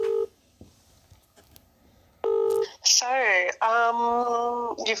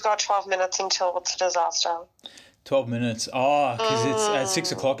You've got 12 minutes until it's a disaster. 12 minutes. Oh, because it's at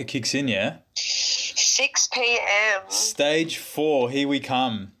 6 o'clock it kicks in, yeah? 6 p.m. Stage 4, here we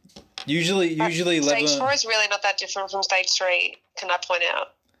come. Usually Stage 4 is really not that different from stage 3, can I point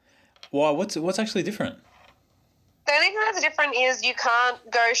out? Why? What's actually different? The only thing that's different is you can't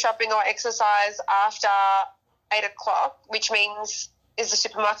go shopping or exercise after 8 o'clock, which means, is the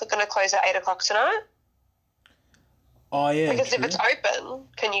supermarket going to close at 8 o'clock tonight? Oh, yeah, because true. if it's open,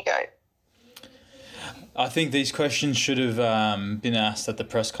 can you go? I think these questions should have been asked at the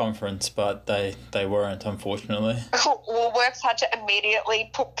press conference, but they weren't, unfortunately. Woolworths had to immediately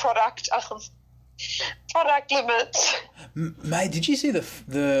put product limits. Mate, did you see the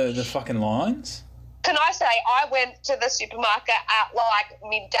fucking lines? Can I say, I went to the supermarket at like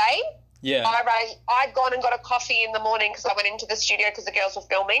midday. Yeah. I'd gone and got a coffee in the morning because I went into the studio because the girls were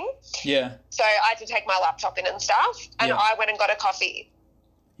filming. Yeah. So I had to take my laptop in and stuff, and yeah. I went and got a coffee.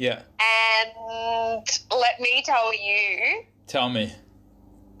 Yeah. And let me tell you. Tell me.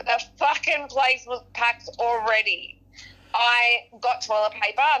 The fucking place was packed already. I got toilet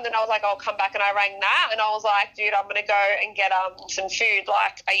paper and then I was like, I'll come back, and I rang Nat and I was like, dude, I'm going to go and get some food.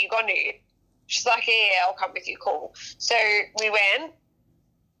 Like, are you going to? She's like, yeah, I'll come with you. Cool. So we went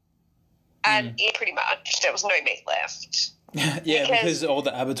and pretty much there was no meat left. Yeah, because all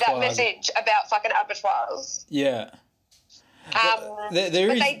the abattoirs. That message about fucking abattoirs. Yeah.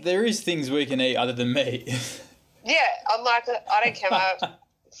 There is things we can eat other than meat. Yeah, I'm like, I don't care.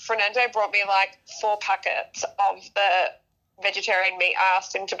 Fernando brought me like 4 packets of the vegetarian meat I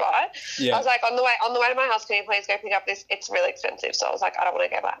asked him to buy. Yeah. I was like, on the way to my house, can you please go pick up this? It's really expensive. So I was like, I don't want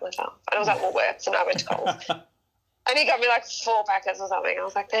to go back myself. And it was at Woolworths and I went to Coles. And he got me like 4 packets or something. I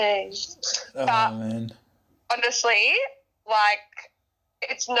was like, thanks. Oh, but man. Honestly, like,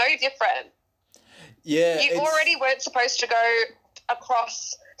 it's no different. Yeah. You already weren't supposed to go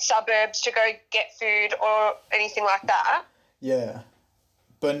across suburbs to go get food or anything like that. Yeah.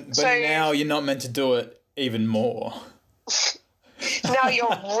 But now you're not meant to do it even more. Now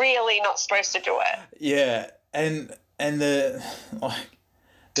you're really not supposed to do it. Yeah. And the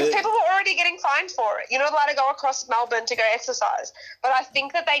because people were already getting fined for it. You're not allowed to go across Melbourne to go exercise. But I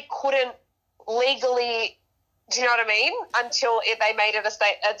think that they couldn't legally, do you know what I mean, until they made it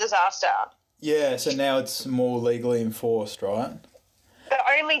a disaster. Yeah, so now it's more legally enforced, right? The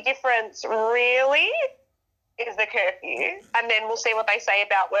only difference really is the curfew, and then we'll see what they say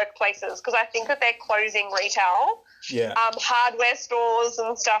about workplaces, because I think that they're closing retail. Yeah. Hardware stores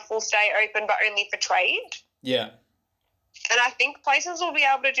and stuff will stay open, but only for trade. Yeah. And I think places will be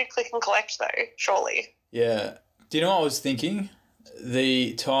able to do click and collect though, surely. Yeah. Do you know what I was thinking?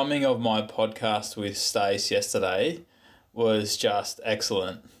 The timing of my podcast with Stace yesterday was just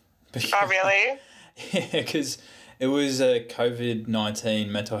excellent. Oh, really? Yeah, because it was a COVID-19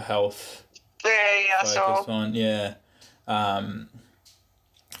 mental health focus one. Yeah. I'm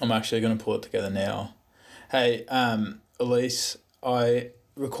actually going to pull it together now. Hey, Elise, I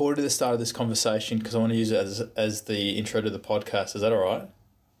recorded at the start of this conversation because I want to use it as the intro to the podcast. Is that all right?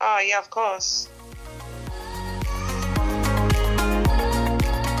 Oh, yeah, of course.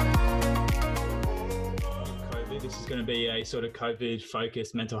 This is going to be a sort of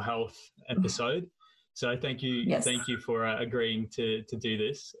COVID-focused mental health episode. So thank you, Thank you for agreeing to do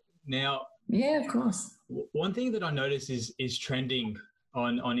this. Now, yeah, of course. One thing that I noticed is trending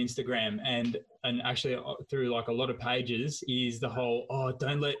on Instagram and actually through like a lot of pages is the whole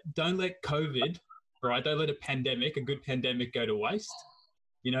don't let COVID, right? Don't let a good pandemic go to waste.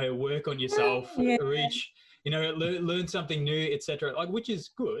 You know, work on yourself, reach. You know, learn something new, etc. Like, which is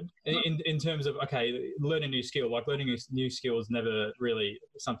good in terms of, okay, learn a new skill. Like, learning a new skill is never really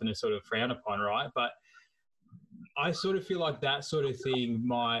something to sort of frown upon, right? But I sort of feel like that sort of thing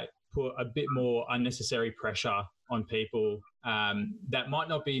might put a bit more unnecessary pressure on people that might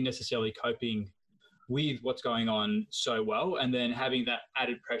not be necessarily coping with what's going on so well, and then having that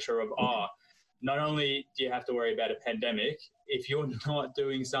added pressure of, not only do you have to worry about a pandemic, if you're not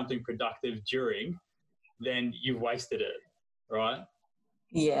doing something productive during, then you've wasted it, right?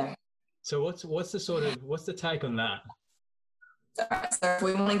 Yeah. So what's the take on that? All right, so if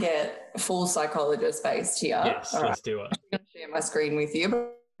we want to get full psychologist based here, yes, let's do it. I'm going to share my screen with you,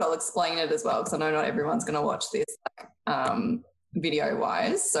 but I'll explain it as well because I know not everyone's going to watch this video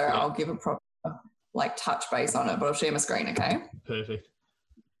wise. So I'll give a proper touch base on it, but I'll share my screen, okay? Perfect.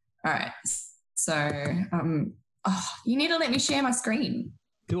 All right. So you need to let me share my screen.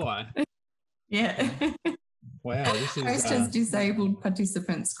 Do I? Yeah. Wow, this is... Host has disabled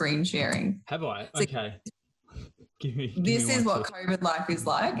participant screen sharing. Have I? Okay. This is what COVID life is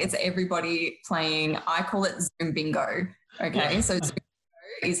like. It's everybody playing, I call it Zoom bingo. Okay, so Zoom bingo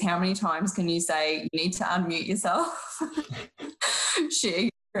is how many times can you say you need to unmute yourself? Share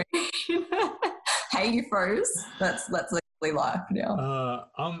your screen. Hey, you froze. That's literally life now.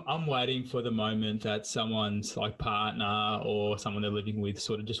 I'm waiting for the moment that someone's like partner or someone they're living with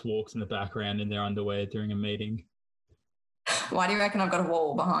sort of just walks in the background in their underwear during a meeting. Why do you reckon I've got a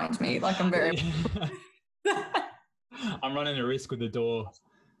wall behind me? Like I'm very... I'm running a risk with the door.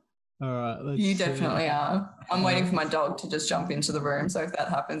 All right. You definitely are. I'm waiting for my dog to just jump into the room. So if that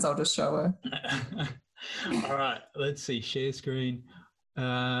happens, I'll just show her. All right. Let's see. Share screen.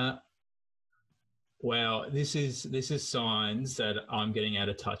 Wow. This is signs that I'm getting out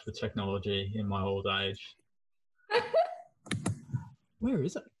of touch with technology in my old age. Where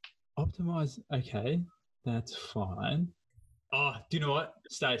is it? Optimize. Okay. That's fine. Oh, do you know what,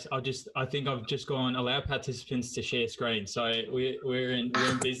 Stace? I think I've just gone allow participants to share screen. So we're in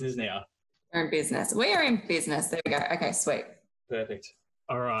business now. We're in business. We are in business. There we go. Okay, sweet. Perfect.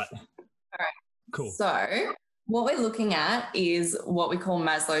 All right. Cool. So what we're looking at is what we call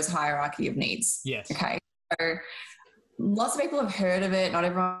Maslow's hierarchy of needs. Yes. Okay. So lots of people have heard of it. Not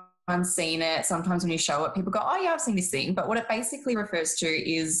everyone's seen it. Sometimes when you show it, people go, oh yeah, I've seen this thing. But what it basically refers to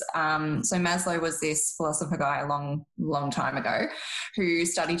is, so Maslow was this philosopher guy a long time ago who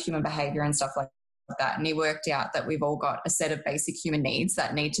studied human behavior and stuff like that. And he worked out that we've all got a set of basic human needs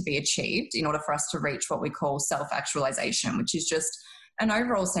that need to be achieved in order for us to reach what we call self-actualization, which is just an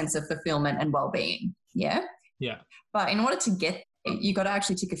overall sense of fulfillment and well-being. Yeah. Yeah. But in order to get there, you got to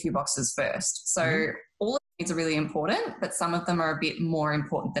actually tick a few boxes first. So all of these are really important, but some of them are a bit more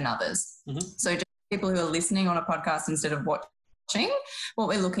important than others. So just people who are listening on a podcast instead of watching, what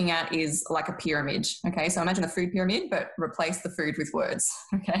we're looking at is like a pyramid. Okay. So imagine a food pyramid, but replace the food with words.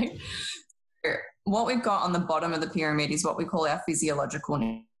 Okay. What we've got on the bottom of the pyramid is what we call our physiological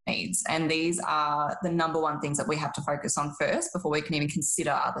needs. And these are the number one things that we have to focus on first before we can even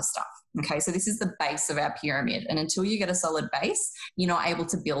consider other stuff. Okay, so this is the base of our pyramid. And until you get a solid base, you're not able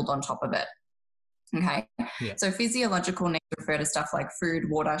to build on top of it. Okay, so physiological needs refer to stuff like food,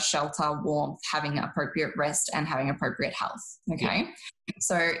 water, shelter, warmth, having appropriate rest, and having appropriate health. Okay,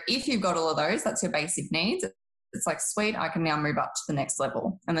 so if you've got all of those, that's your basic needs. It's like, sweet, I can now move up to the next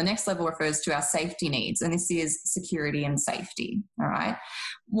level. And the next level refers to our safety needs. And this is security and safety. All right.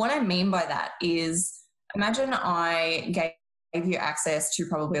 What I mean by that is, imagine I gave you access to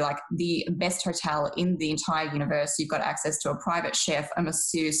probably like the best hotel in the entire universe. You've got access to a private chef, a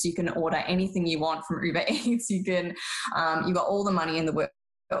masseuse. You can order anything you want from Uber Eats. You can, you've got all the money in the world.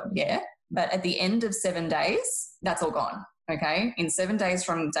 Yeah. But at the end of 7 days, that's all gone. Okay. In 7 days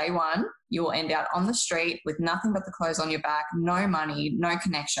from day one, you will end out on the street with nothing but the clothes on your back, no money, no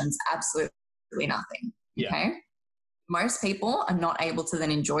connections, absolutely nothing. Yeah. Okay. Most people are not able to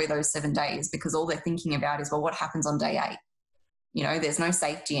then enjoy those 7 days because all they're thinking about is, well, what happens on day 8? You know, there's no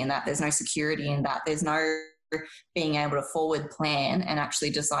safety in that. There's no security in that. There's no being able to forward plan and actually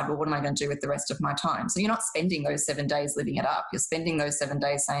decide, well, what am I going to do with the rest of my time? So you're not spending those 7 days living it up. You're spending those 7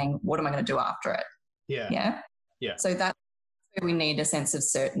 days saying, what am I going to do after it? Yeah. Yeah. Yeah. So that's where we need a sense of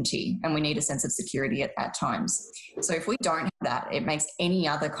certainty and we need a sense of security at times. So if we don't have that, it makes any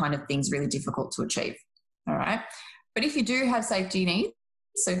other kind of things really difficult to achieve. All right. But if you do have safety needs,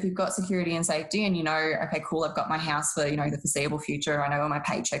 so if you've got security and safety and you know, okay, cool, I've got my house for, you know, the foreseeable future. I know where my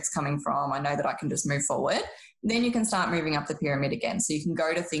paycheck's coming from. I know that I can just move forward. Then you can start moving up the pyramid again. So you can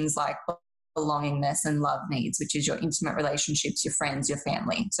go to things like belongingness and love needs, which is your intimate relationships, your friends, your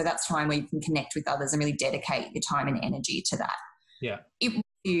family. So that's time where you can connect with others and really dedicate your time and energy to that. Yeah. If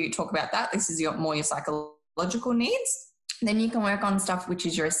you talk about that, this is your psychological needs. Then you can work on stuff which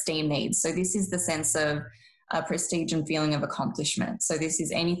is your esteem needs. So this is the sense of prestige and feeling of accomplishment. So this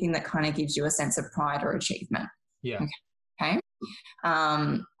is anything that kind of gives you a sense of pride or achievement. Yeah. Okay.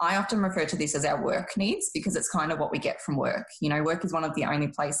 I often refer to this as our work needs because it's kind of what we get from work. You know, work is one of the only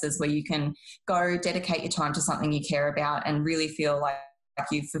places where you can go dedicate your time to something you care about and really feel like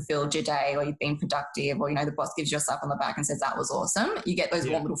you've fulfilled your day or you've been productive or, you know, the boss gives you a slap on the back and says that was awesome. You get those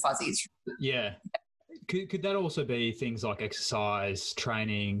warm little fuzzies. Yeah. Could that also be things like exercise,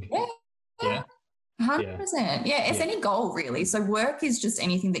 training? Yeah. 100%. Yeah, it's any goal really. So work is just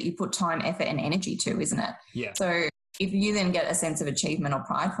anything that you put time, effort and energy to, isn't it? Yeah. So if you then get a sense of achievement or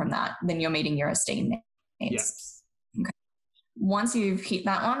pride from that, then you're meeting your esteem needs. Yeah. Okay. Once you've hit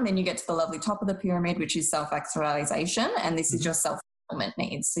that one, then you get to the lovely top of the pyramid, which is self-actualization. And this is your self-fulfillment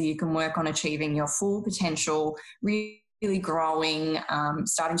needs. So you can work on achieving your full potential, really growing,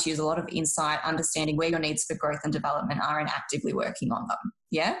 starting to use a lot of insight, understanding where your needs for growth and development are and actively working on them.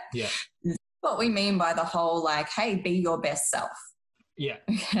 Yeah? Yeah. That's what we mean by the whole like, hey, be your best self. Yeah.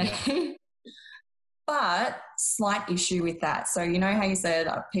 Okay. Yeah. But slight issue with that. So you know how you said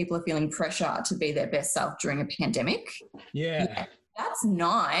people are feeling pressure to be their best self during a pandemic? Yeah. That's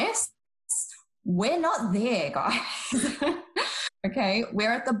nice. We're not there, guys. Okay,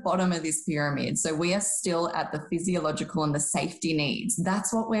 we're at the bottom of this pyramid. So we are still at the physiological and the safety needs.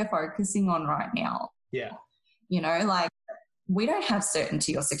 That's what we're focusing on right now. Yeah. You know, like we don't have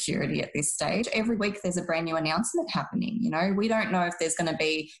certainty or security at this stage. Every week there's a brand new announcement happening. You know, we don't know if there's going to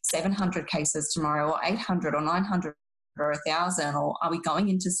be 700 cases tomorrow or 800 or 900 or 1,000, or are we going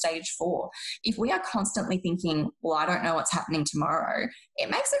into stage 4? If we are constantly thinking, well, I don't know what's happening tomorrow, it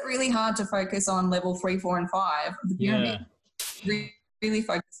makes it really hard to focus on level 3, 4, and 5 of the pyramid. Really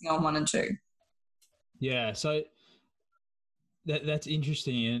focusing on 1 and 2. Yeah, so that's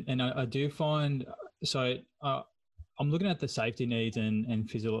interesting, and I do find so. I'm looking at the safety needs and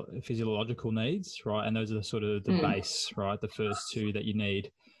physiological needs, right? And those are the sort of the base, right? The first 2 that you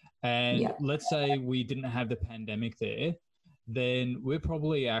need. And let's say we didn't have the pandemic there, then we're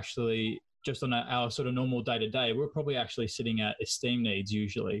probably actually just on our sort of normal day to day, we're probably actually sitting at esteem needs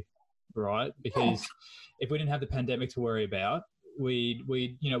usually, right? Because if we didn't have the pandemic to worry about, we'd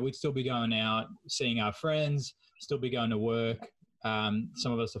still be going out, seeing our friends, still be going to work.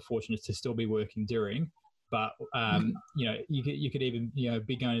 Some of us are fortunate to still be working during. But, you could even,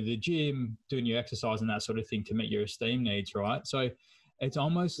 be going to the gym, doing your exercise and that sort of thing to meet your esteem needs, right? So it's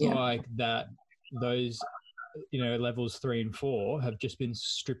almost like that those, levels 3 and 4 have just been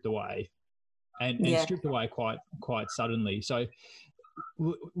stripped away and stripped away quite suddenly. So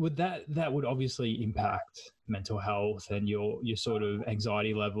would that would obviously impact mental health and your sort of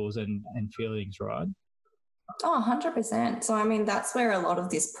anxiety levels and feelings, right? Oh, 100%. So, I mean, that's where a lot of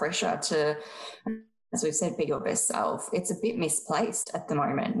this pressure to, as we've said, be your best self, it's a bit misplaced at the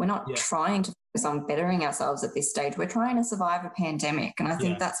moment. We're not trying to focus on bettering ourselves at this stage. We're trying to survive a pandemic. And I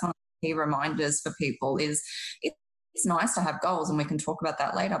think that's one of the key reminders for people is it's nice to have goals, and we can talk about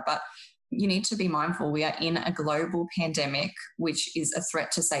that later, but you need to be mindful. We are in a global pandemic, which is a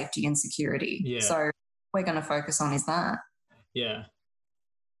threat to safety and security. Yeah. So what we're going to focus on is that. Yeah.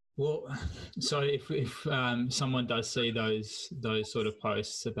 Well, so if someone does see those sort of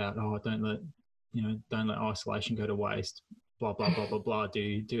posts about, don't let isolation go to waste, blah, blah, blah, blah, blah,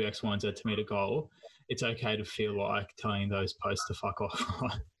 do X, Y, and Z to meet a goal, it's okay to feel like telling those posts to fuck off,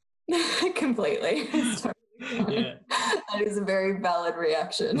 right? Completely. Yeah. That is a very valid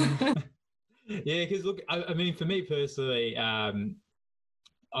reaction. Yeah, because look, I mean, for me personally,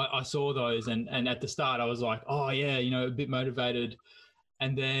 I saw those and at the start I was like, oh yeah, a bit motivated.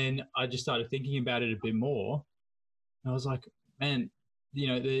 And then I just started thinking about it a bit more. And I was like, man,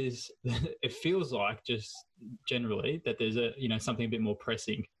 it feels like just generally that there's something a bit more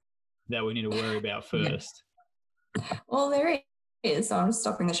pressing that we need to worry about first. Well, there is. So I'm just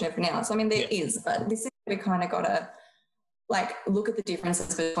stopping the share for now. So, I mean, there is, but this is we kind of got to look at the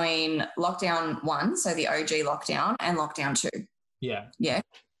differences between lockdown 1, so the OG lockdown, and lockdown 2. Yeah. Yeah.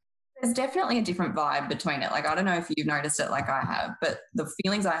 There's definitely a different vibe between it. I don't know if you've noticed it like I have, but the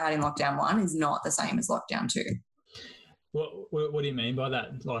feelings I had in lockdown 1 is not the same as lockdown 2. What do you mean by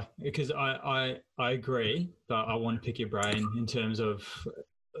that? Because I agree, but I want to pick your brain in terms of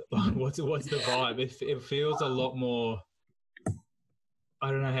what's the vibe. It feels a lot more. I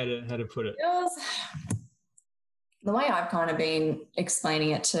don't know how to put it. The way I've kind of been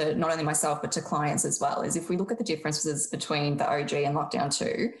explaining it to not only myself but to clients as well is if we look at the differences between the OG and lockdown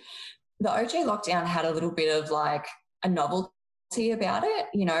 2, the OG lockdown had a little bit of a novelty about it.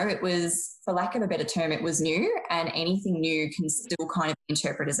 It was, for lack of a better term, it was new, and anything new can still kind of be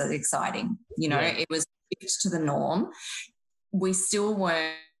interpreted as exciting. It was to the norm. We still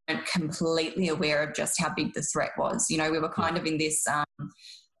weren't completely aware of just how big the threat was. We were kind of in this,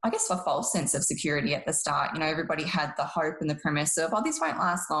 I guess, a false sense of security at the start. Everybody had the hope and the premise of, this won't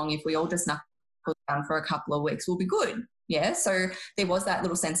last long. If we all just knuckle down for a couple of weeks, we'll be good. Yeah. So there was that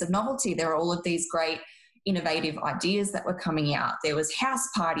little sense of novelty. There were all of these great innovative ideas that were coming out. There was house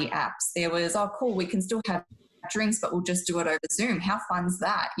party apps. There was, cool, we can still have drinks, but we'll just do it over Zoom. How fun's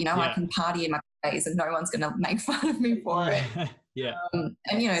that? I can party in my days and no one's going to make fun of me for it. Yeah. And,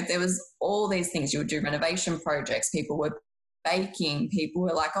 there was all these things. You would do renovation projects. People were baking. People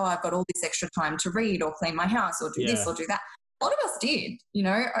were like, I've got all this extra time to read or clean my house or do this or do that. A lot of us did,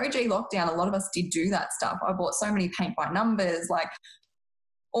 OG lockdown, a lot of us did do that stuff. I bought so many paint by numbers,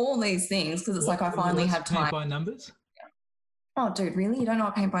 all these things, because it's I finally have time. Paint by numbers? Oh, dude, really? You don't know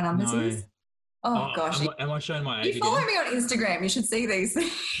what paint by numbers is? Oh, gosh. Am I showing my age again? You follow me on Instagram. You should see these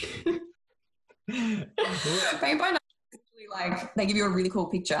things. Paint by numbers is they give you a really cool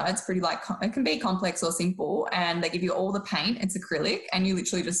picture. It's pretty it can be complex or simple, and they give you all the paint. It's acrylic, and you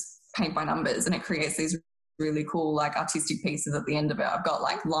literally just paint by numbers, and it creates these really cool like artistic pieces at the end of it. I've got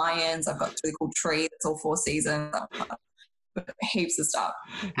like lions, I've got this really cool tree that's all 4 seasons, I've got heaps of stuff.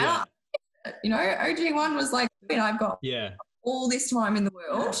 Yeah. And you know, OG1 was like, you know, I've got all this time in the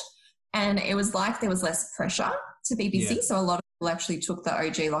world, and it was like there was less pressure to be busy. So a lot of people actually took the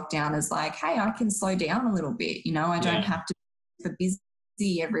OG lockdown as like, hey, I can slow down a little bit. You know, I don't have to be for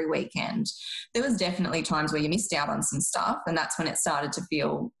busy every weekend. There was definitely times where you missed out on some stuff, and that's when it started to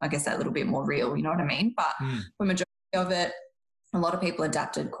feel, I guess, that little bit more real, you know what I mean? But the majority of it, a lot of people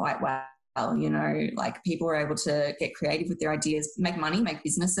adapted quite well, you know, like people were able to get creative with their ideas, make money, make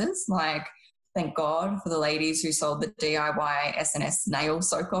businesses. Like, thank God for the ladies who sold the DIY SNS nail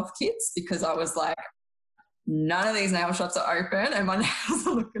soak-off kits, because I was like, none of these nail shops are open and my nails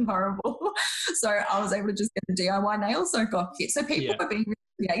are looking horrible. So I was able to just get the DIY nail soak-off kit. So people were being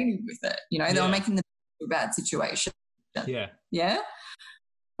really creative with it. You know, they were making the bad situation. Yeah.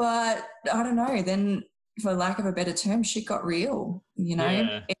 But I don't know, then for lack of a better term, shit got real, you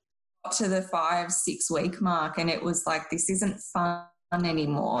know. It got to the 5-6 week mark and it was like, this isn't fun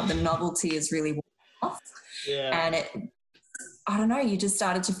anymore. The novelty is really worn off. And I don't know, you just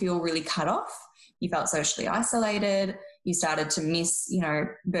started to feel really cut off. You felt socially isolated. You started to miss, you know,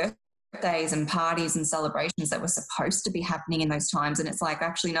 birthdays and parties and celebrations that were supposed to be happening in those times. And it's like,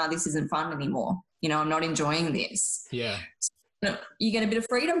 actually, no, this isn't fun anymore. You know, I'm not enjoying this. So, you get a bit of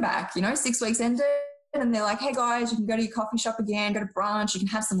freedom back, you know, 6 weeks ended and they're like, hey guys, you can go to your coffee shop again, go to brunch, you can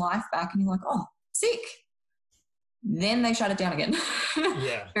have some life back. And you're like, oh, sick. Then they shut it down again.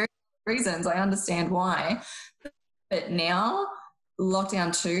 For reasons. I understand why. But now,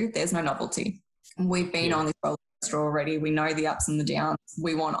 lockdown 2, there's no novelty. We've been on this roller coaster already. We know the ups and the downs.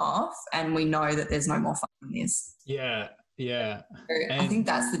 We want off, and we know that there's no more fun in this. So I think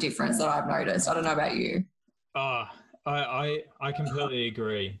that's the difference that I've noticed. I don't know about you. I completely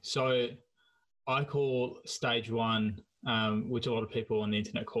agree. So I call stage 1, which a lot of people on the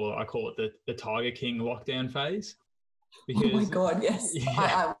internet call it, I call it the Tiger King lockdown phase. Because, oh my God, yes.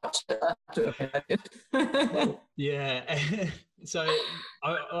 I watched it. So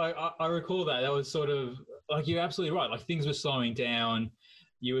I recall that was sort of like, you're absolutely right. Like, things were slowing down.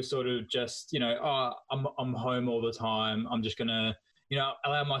 You were sort of just, you know, I'm home all the time. I'm just going to, you know,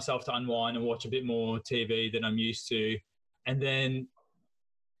 allow myself to unwind and watch a bit more TV than I'm used to. And then,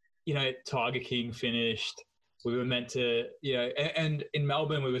 you know, Tiger King finished. We were meant to, you know, and in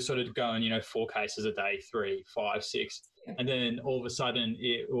Melbourne, we were sort of going, you know, 4 cases a day, 3, 5, 6. And then all of a sudden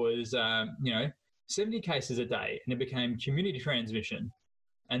it was, you know, 70 cases a day, and it became community transmission.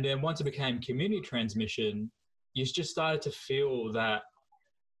 And then once it became community transmission, you just started to feel that,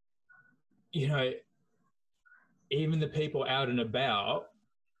 you know, even the people out and about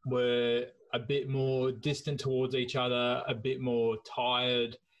were a bit more distant towards each other, a bit more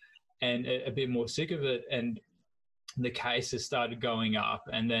tired and a bit more sick of it. And the cases started going up.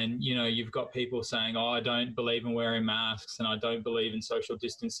 And then, you know, you've got people saying, oh, I don't believe in wearing masks and I don't believe in social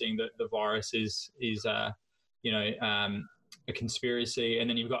distancing, that the virus is you know, a conspiracy. And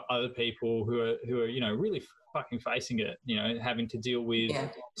then you've got other people who are, you know, really fucking facing it, you know, having to deal with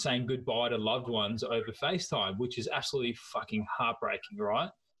saying goodbye to loved ones over FaceTime, which is absolutely fucking heartbreaking, right?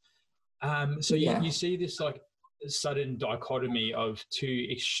 So you see this like sudden dichotomy of 2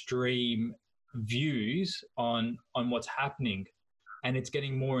 extreme views on what's happening, and it's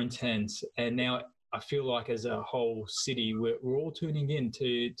getting more intense. And now I feel like as a whole city, we're all tuning in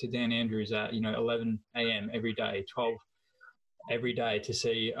to Dan Andrews at, you know, 11 a.m. every day, 12 every day, to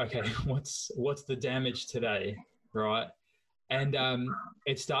see, okay, what's the damage today, right? And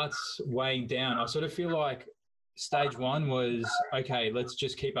it starts weighing down. I sort of feel like stage 1 was, okay, let's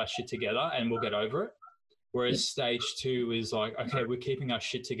just keep our shit together and we'll get over it. Whereas stage 2 is like, okay, we're keeping our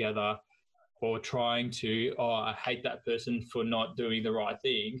shit together, or trying to, oh, I hate that person for not doing the right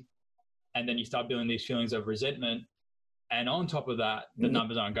thing. And then you start building these feelings of resentment. And on top of that, the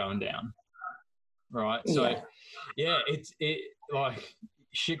numbers aren't going down. Right. So it like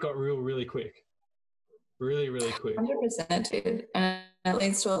shit got real really quick. Really, really quick. 100% it did. And it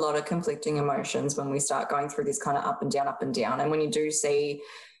leads to a lot of conflicting emotions when we start going through this kind of up and down. And when you do see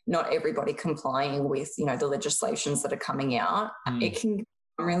not everybody complying with, you know, the legislations that are coming out, it can be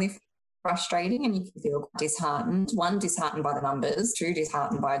really frustrating, and you can feel disheartened. 1, disheartened by the numbers. 2,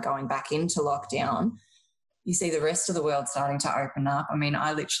 disheartened by going back into lockdown. You see the rest of the world starting to open up. I mean,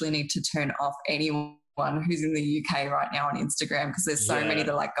 I literally need to turn off anyone who's in the UK right now on Instagram, because there's so many that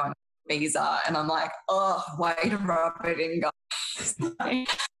are like going visa, and I'm like, oh, way to rub it in, guys.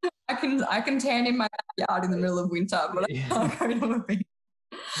 I can tan in my backyard in the middle of winter, but I can't go to a beach.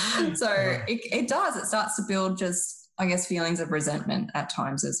 So it does. It starts to build just I guess, feelings of resentment at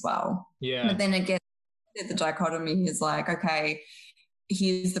times as well. Yeah. But then again, the dichotomy is like, okay,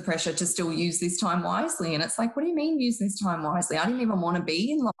 here's the pressure to still use this time wisely. And it's like, what do you mean use this time wisely? I didn't even want to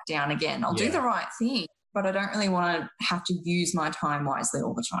be in lockdown again. I'll do the right thing, but I don't really want to have to use my time wisely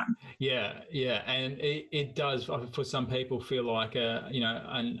all the time. Yeah. And it does, for some people, feel like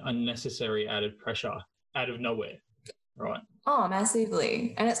an unnecessary added pressure out of nowhere, right? Oh,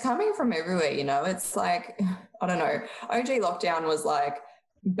 massively. And it's coming from everywhere, you know. It's like, I don't know, OG lockdown was like,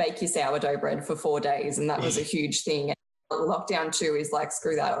 bake your sourdough bread for 4 days, and that was a huge thing. Lockdown 2 is like,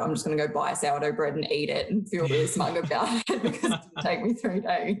 screw that, I'm just going to go buy sourdough bread and eat it and feel really smug about it because it didn't take me 3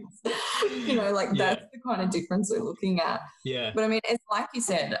 days. You know, like that's the kind of difference we're looking at. Yeah. But I mean, it's like you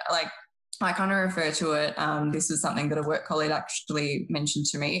said, like I kind of refer to it, this was something that a work colleague actually mentioned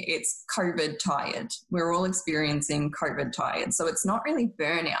to me, it's COVID tired. We're all experiencing COVID tired. So it's not really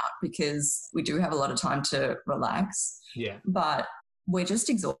burnout because we do have a lot of time to relax. Yeah. But we're just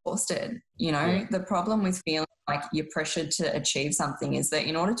exhausted. You know, the problem with feeling like you're pressured to achieve something is that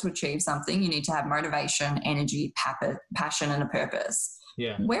in order to achieve something, you need to have motivation, energy, passion, and a purpose.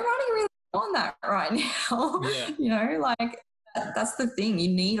 Yeah. We're running really on that right now. Yeah. You know, like that's the thing. You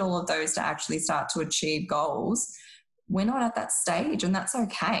need all of those to actually start to achieve goals. We're not at that stage, and that's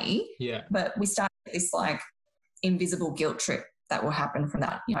okay. Yeah. But we start this like invisible guilt trip that will happen from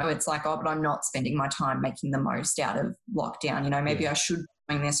that. You know, it's like, oh, but I'm not spending my time making the most out of lockdown. You know, maybe I should be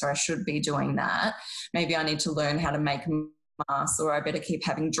doing this or I should be doing that. Maybe I need to learn how to make masks, or I better keep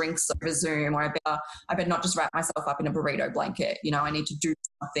having drinks over Zoom, or I better not just wrap myself up in a burrito blanket. You know, I need to do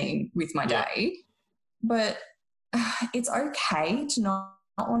something with my day. But it's okay to not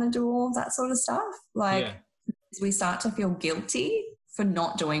want to do all of that sort of stuff. Like we start to feel guilty for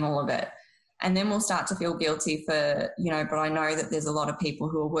not doing all of it. And then we'll start to feel guilty for, you know, but I know that there's a lot of people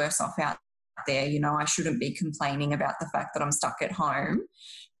who are worse off out there. You know, I shouldn't be complaining about the fact that I'm stuck at home.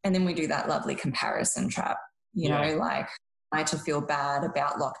 And then we do that lovely comparison trap, you know, like I to feel bad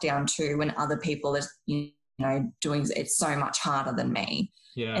about lockdown too when other people are, you know, doing it so much harder than me.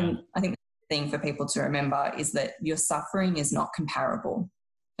 Yeah. And I think the thing for people to remember is that your suffering is not comparable.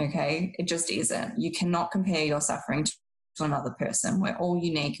 Okay. It just isn't. You cannot compare your suffering to another person. We're all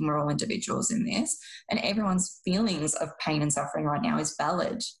unique and we're all individuals in this, and everyone's feelings of pain and suffering right now is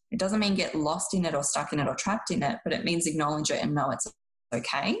valid. It doesn't mean get lost in it or stuck in it or trapped in it, but it means acknowledge it and know it's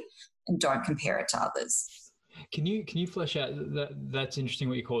okay, and don't compare it to others. Can you flesh out that's interesting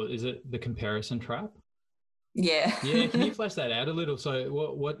what you call it? Is it the comparison trap? Yeah. Can you flesh that out a little? So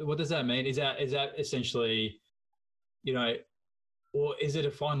what does that mean? Is that essentially, you know, or is it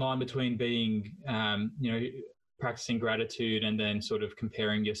a fine line between being you know, practicing gratitude and then sort of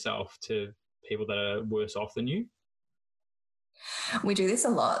comparing yourself to people that are worse off than you? We do this a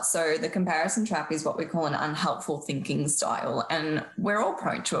lot. So the comparison trap is what we call an unhelpful thinking style, and we're all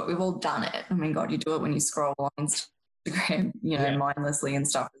prone to it. We've all done it. I mean, God, you do it when you scroll on Instagram, you know, mindlessly and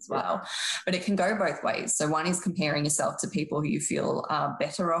stuff as well. But it can go both ways. So one is comparing yourself to people who you feel are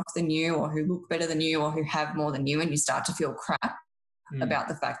better off than you, or who look better than you, or who have more than you, and you start to feel crap about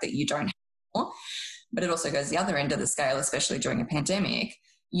the fact that you don't have more. But it also goes the other end of the scale, especially during a pandemic.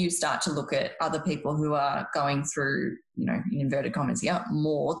 You start to look at other people who are going through, you know, in inverted commas here,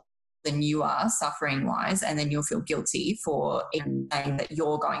 more than you are suffering wise, and then you'll feel guilty for even saying that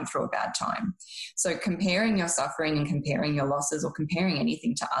you're going through a bad time. So comparing your suffering and comparing your losses or comparing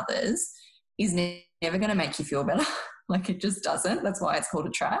anything to others is never going to make you feel better. Like, it just doesn't. That's why it's called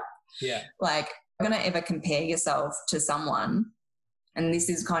a trap. Yeah. Like, you're going to ever compare yourself to someone. And this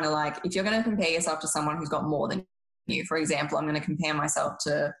is kind of like, if you're going to compare yourself to someone who's got more than you, for example, I'm going to compare myself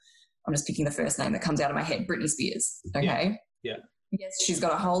to, I'm just picking the first name that comes out of my head, Britney Spears. Okay. Yeah. Yes, she's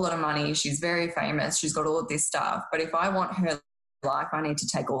got a whole lot of money. She's very famous. She's got all of this stuff. But if I want her life, I need to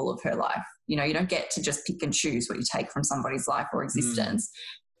take all of her life. You know, you don't get to just pick and choose what you take from somebody's life or existence.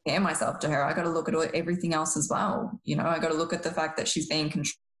 Compare myself to her. I got to look at everything else as well. You know, I got to look at the fact that she's being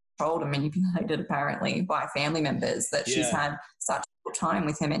controlled and manipulated apparently by family members, that she's had such a time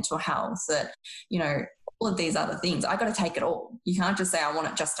with her mental health, that, you know, all of these other things. I got to take it all. You can't just say, I want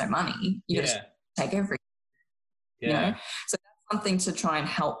it just so money. You got to take everything. You know? So that's something to try and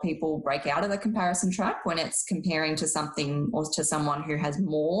help people break out of the comparison trap. When it's comparing to something or to someone who has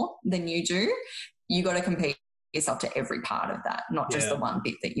more than you do, you got to compare yourself to every part of that, not just the one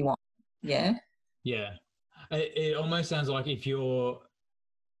bit that you want. Yeah. Yeah. It almost sounds like if you're,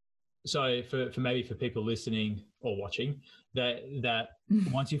 so for maybe for people listening or watching, that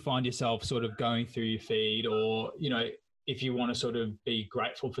once you find yourself sort of going through your feed, or, you know, if you want to sort of be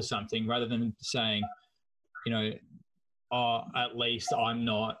grateful for something, rather than saying, you know, oh, at least I'm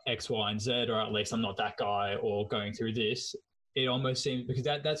not X, Y, and Z, or at least I'm not that guy or going through this, it almost seems, because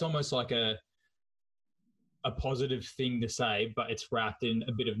that's almost like a positive thing to say, but it's wrapped in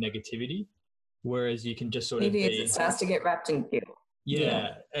a bit of negativity. Whereas you can just sort of it starts to get wrapped in guilt.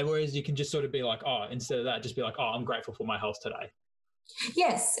 Yeah. And whereas you can just sort of be like, oh, instead of that, just be like, oh, I'm grateful for my health today.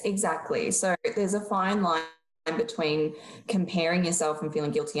 Yes, exactly. So there's a fine line between comparing yourself and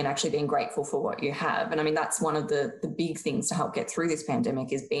feeling guilty and actually being grateful for what you have. And I mean, that's one of the big things to help get through this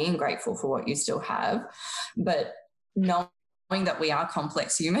pandemic is being grateful for what you still have. But knowing that we are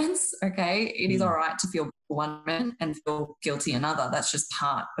complex humans, okay, it is all right to feel one minute and feel guilty another. That's just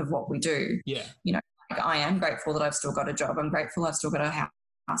part of what we do. Yeah. You know, like I am grateful that I've still got a job. I'm grateful I've still got a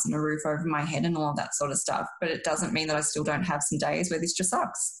house and a roof over my head and all of that sort of stuff. But it doesn't mean that I still don't have some days where this just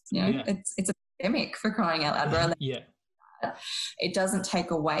sucks. You know, it's a pandemic, for crying out loud. Bro. Yeah. It doesn't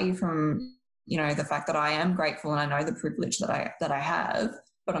take away from, you know, the fact that I am grateful and I know the privilege that I have,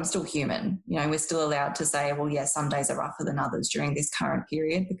 but I'm still human. You know, we're still allowed to say, well, yeah, some days are rougher than others during this current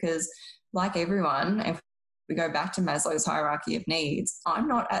period, because like everyone, if we go back to Maslow's hierarchy of needs, I'm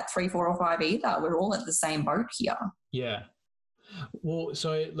not at 3, 4, or 5 either. We're all at the same boat here. Yeah. Well,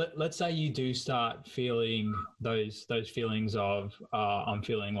 so let's say you do start feeling those feelings of I'm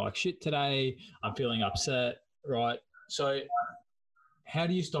feeling like shit today, I'm feeling upset, right? So how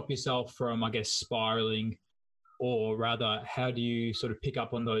do you stop yourself from, I guess, spiraling, or rather, how do you sort of pick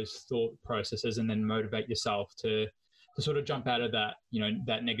up on those thought processes and then motivate yourself to sort of jump out of that, you know,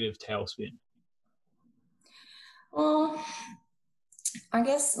 that negative tailspin? Well, I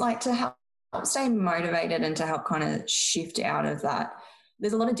guess like to help stay motivated and to help kind of shift out of that,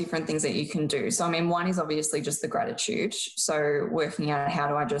 there's a lot of different things that you can do. So, I mean, one is obviously just the gratitude. So working out how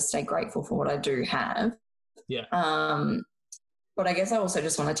do I just stay grateful for what I do have. Yeah. But I guess I also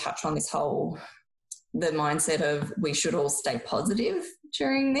just want to touch on the mindset of we should all stay positive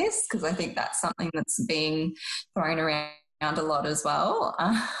during this, because I think that's something that's being thrown around a lot as well.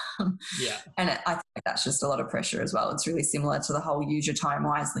 Yeah. And I think that's just a lot of pressure as well. It's really similar to the whole use your time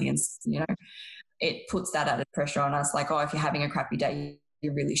wisely, and, you know, it puts that added pressure on us, like, oh, if you're having a crappy day,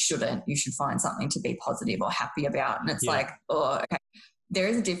 you really shouldn't. You should find something to be positive or happy about. And it's like, oh, okay. There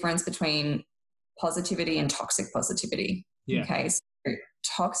is a difference between positivity and toxic positivity. Yeah. Okay. So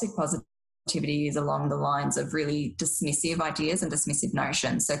toxic positivity is along the lines of really dismissive ideas and dismissive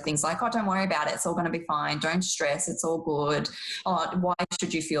notions. So things like, oh, don't worry about it. It's all going to be fine. Don't stress. It's all good. Oh, why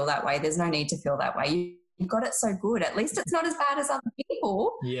should you feel that way? There's no need to feel that way. You've got it so good. At least it's not as bad as other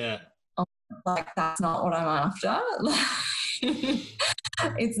people. Yeah. Like, that's not what I'm after.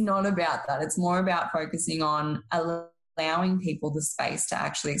 It's not about that. It's more about focusing on allowing people the space to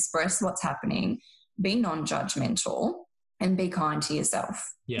actually express what's happening, be non-judgmental, and be kind to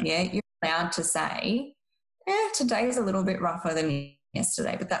yourself. Yeah. You're allowed to say, today is a little bit rougher than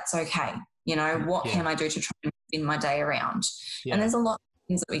yesterday, but that's okay. You know, what can I do to try and spin my day around? Yeah. And there's a lot of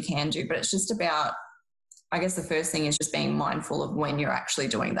things that we can do, but it's just about, I guess the first thing is just being mindful of when you're actually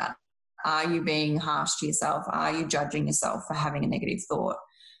doing that. Are you being harsh to yourself? Are you judging yourself for having a negative thought?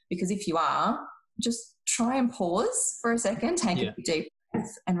 Because if you are, just try and pause for a second, take a deep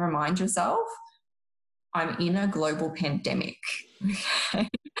breath and remind yourself, I'm in a global pandemic. Okay?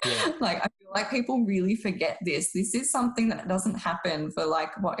 Yeah. Like, I feel like people really forget this. This is something that doesn't happen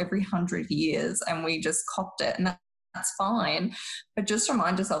for every 100 years, and we just copped it, and that's fine. But just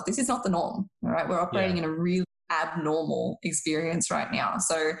remind yourself, this is not the norm. All right. We're operating in a really abnormal experience right now.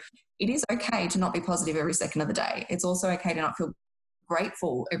 So it is okay to not be positive every second of the day. It's also okay to not feel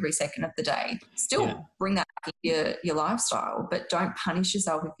grateful every second of the day. Still bring that back into your lifestyle, but don't punish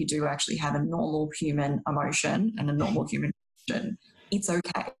yourself if you do actually have a normal human emotion and a normal human emotion. It's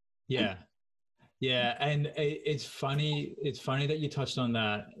okay. Yeah. Yeah. And it's funny that you touched on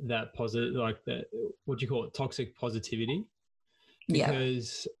that positive, like that, what do you call it? Toxic positivity.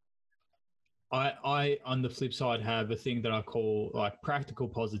 Because I, on the flip side, have a thing that I call like practical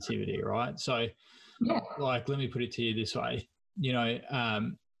positivity, right? So like, let me put it to you this way. You know,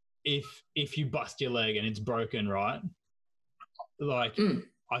 if you bust your leg and it's broken, right? Like,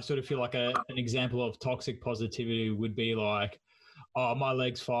 I sort of feel like an example of toxic positivity would be like, oh, my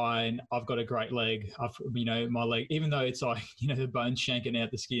leg's fine. I've got a great leg. My leg, even though it's like, the bone's shanking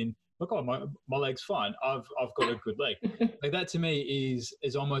out the skin. Look, oh, my leg's fine. I've got a good leg. Like, that to me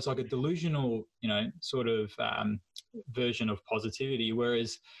is almost like a delusional, sort of version of positivity.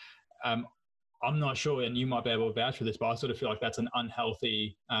 Whereas I'm not sure, and you might be able to vouch for this, but I sort of feel like that's an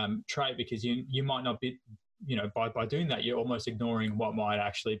unhealthy trait, because you might not be, by doing that, you're almost ignoring what might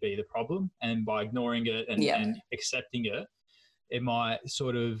actually be the problem. And by ignoring it and accepting it, it might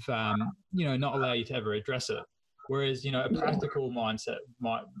sort of, not allow you to ever address it. Whereas, you know, a practical mindset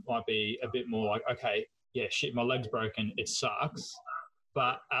might be a bit more like, okay, yeah, shit, my leg's broken. It sucks.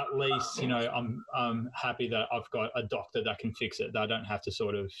 But at least, you know, I'm happy that I've got a doctor that can fix it, that I don't have to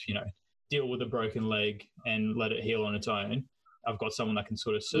sort of, you know, deal with a broken leg and let it heal on its own. I've got someone that can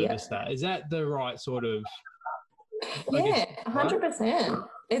sort of service that. Is that the right sort of... Yeah, 100%.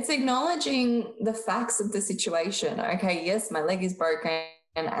 It's acknowledging the facts of the situation. Okay, yes, my leg is broken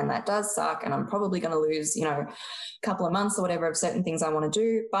and that does suck, and I'm probably going to lose, you know, a couple of months or whatever of certain things I want to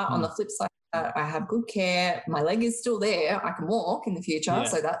do. But on the flip side, I have good care. My leg is still there. I can walk in the future.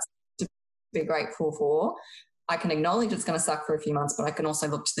 So that's to be grateful for. I can acknowledge it's going to suck for a few months, but I can also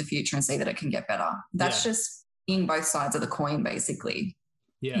look to the future and see that it can get better. That's just seeing both sides of the coin, basically.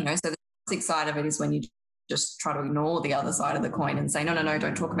 Yeah. You know, so the toxic side of it is when you just try to ignore the other side of the coin and say, no,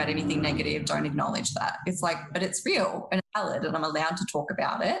 don't talk about anything negative. Don't acknowledge that. It's like, but it's real and valid and I'm allowed to talk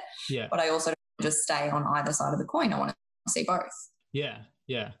about it. Yeah. But I also don't just stay on either side of the coin. I want to see both. Yeah.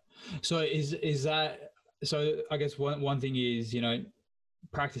 Yeah. So is that, so I guess one thing is, you know,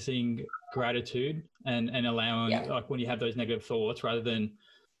 practicing gratitude and allowing, like when you have those negative thoughts, rather than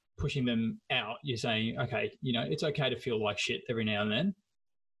pushing them out, you're saying, okay, you know, it's okay to feel like shit every now and then.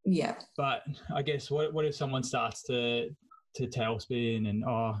 Yeah. But I guess what if someone starts to tailspin and,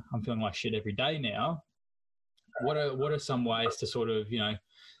 oh, I'm feeling like shit every day now? What are some ways to sort of, you know,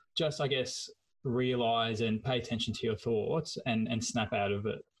 just, I guess, realize and pay attention to your thoughts and snap out of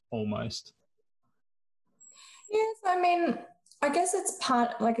it almost? Yes, I mean, I guess it's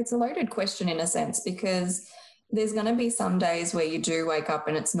it's a loaded question in a sense, because there's going to be some days where you do wake up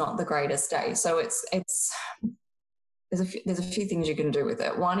and it's not the greatest day. So there's a few things you can do with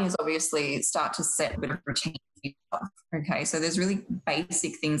it. One is obviously start to set a bit of routine. Okay, so there's really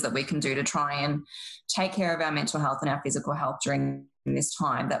basic things that we can do to try and take care of our mental health and our physical health during this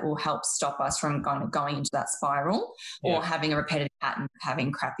time that will help stop us from going into that spiral or having a repetitive pattern of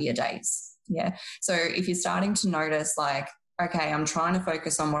having crappier days. Yeah. So if you're starting to notice like, okay, I'm trying to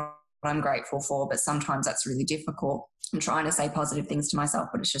focus on what I'm grateful for, but sometimes that's really difficult. I'm trying to say positive things to myself,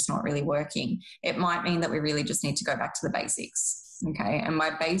 but it's just not really working. It might mean that we really just need to go back to the basics. Okay. And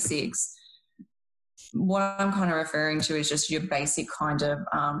by basics, what I'm kind of referring to is just your basic kind of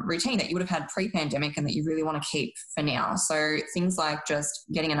routine that you would have had pre-pandemic and that you really want to keep for now. So things like just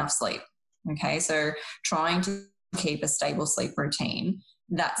getting enough sleep. Okay. So trying to keep a stable sleep routine.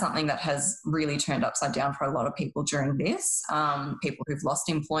 That's something that has really turned upside down for a lot of people during this. People who've lost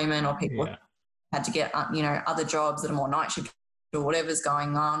employment or people who had to get, other jobs that are more night shift or whatever's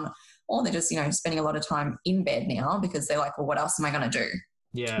going on, or they're just, spending a lot of time in bed now because they're like, well, what else am I going to do?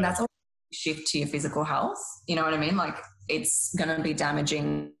 Yeah. And that's a shift to your physical health. You know what I mean? Like it's going to be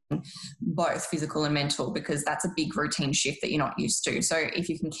damaging both physical and mental because that's a big routine shift that you're not used to. So if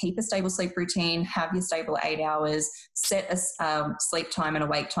you can keep a stable sleep routine, have your stable 8 hours, set a sleep time and a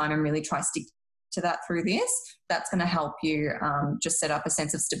wake time and really try stick to that through this, that's going to help you just set up a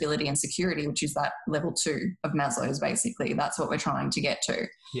sense of stability and security, which is that level 2 of Maslow's basically. That's what we're trying to get to.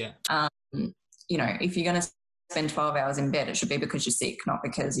 Yeah. If you're going to spend 12 hours in bed, it should be because you're sick, not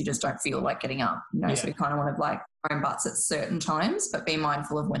because you just don't feel like getting up. So we kind of want to like our own butts at certain times, but be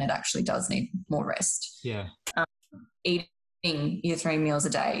mindful of when it actually does need more rest. Yeah. Eating your 3 meals a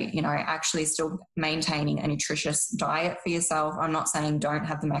day, actually still maintaining a nutritious diet for yourself. I'm not saying don't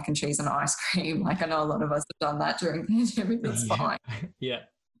have the mac and cheese and ice cream. Like I know a lot of us have done that during the pandemic. It's fine. Yeah.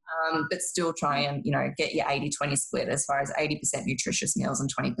 But still try and, get your 80-20 split as far as 80% nutritious meals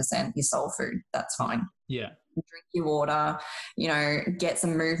and 20% your soul food. That's fine. Yeah. Drink your water, get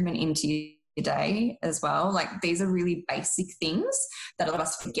some movement into your day as well. Like these are really basic things that a lot of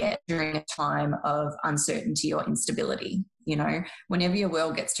us forget during a time of uncertainty or instability. Whenever your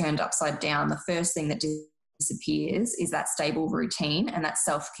world gets turned upside down, the first thing that disappears is that stable routine and that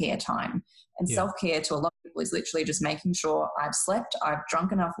self-care time. And self-care to a lot of people is literally just making sure I've slept, I've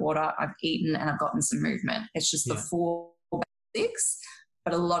drunk enough water, I've eaten, and I've gotten some movement. It's just the 4 basics.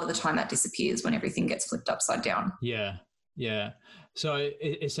 But a lot of the time that disappears when everything gets flipped upside down. Yeah, yeah. So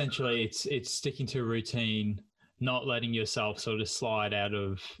essentially it's sticking to a routine, not letting yourself sort of slide out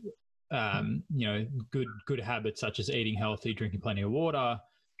of, good habits such as eating healthy, drinking plenty of water,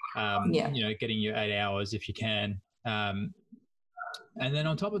 getting your 8 hours if you can. And then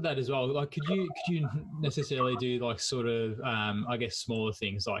on top of that as well, like could you necessarily do like sort of, smaller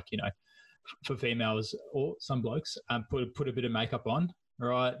things like, for females or some blokes, put a bit of makeup on.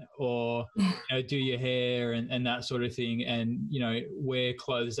 Right. Or, do your hair and that sort of thing and, wear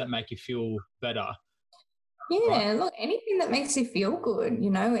clothes that make you feel better. Yeah. Right? Look, anything that makes you feel good,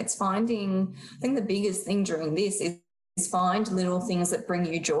 it's finding, I think the biggest thing during this is find little things that bring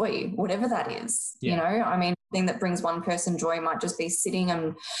you joy, whatever that is. Yeah. You know, I mean, the thing that brings one person joy might just be sitting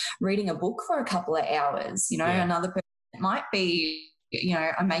and reading a book for a couple of hours. You know, another person, it might be, you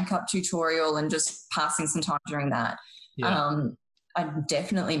know, a makeup tutorial and just passing some time during that. I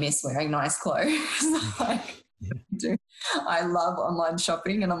definitely miss wearing nice clothes. Like, I love online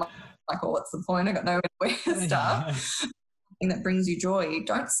shopping, and I'm like, well, what's the point? I got nowhere to wear stuff. Thing that brings you joy,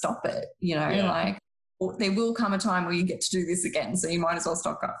 don't stop it. You know, like, there will come a time where you get to do this again, so you might as well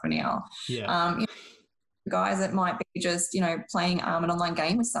stock up for now. You know, guys, it might be just, you know, playing an online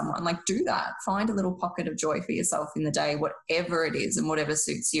game with someone. Like, do that. Find a little pocket of joy for yourself in the day, whatever it is and whatever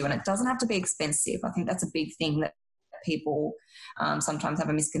suits you. And it doesn't have to be expensive. I think that's a big thing that people sometimes have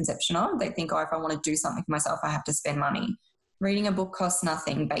a misconception of. They think, oh, if I want to do something for myself, I have to spend money. Reading a book costs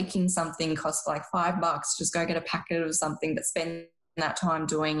nothing. Baking something costs like $5. Just go get a packet of something, but spend that time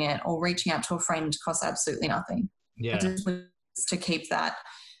doing it. Or reaching out to a friend costs absolutely nothing. Just to keep that.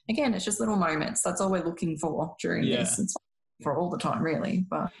 Again, it's just little moments. That's all we're looking for during this. It's for all the time, really.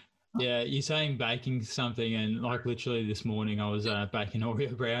 But yeah, you're saying baking something, and like literally this morning I was baking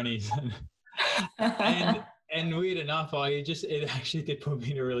Oreo brownies, and weird enough, it actually did put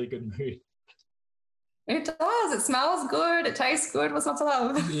me in a really good mood. It does. It smells good. It tastes good. What's not to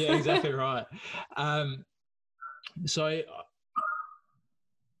love? Yeah, exactly right. So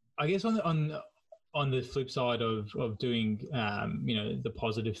I guess on the flip side of doing, you know, the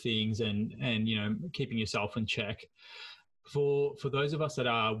positive things and, you know, keeping yourself in check, for those of us that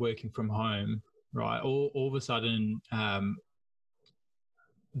are working from home, right, all of a sudden,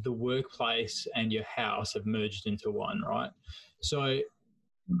 the workplace and your house have merged into one, right? So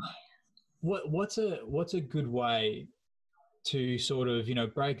what's a good way to sort of, you know,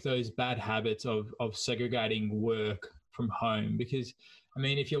 break those bad habits of segregating work from home? Because, I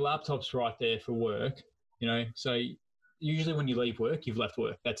mean, if your laptop's right there for work, you know, so usually when you leave work, you've left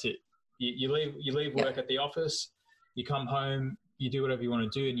work. That's it. You leave work at the office, you come home, you do whatever you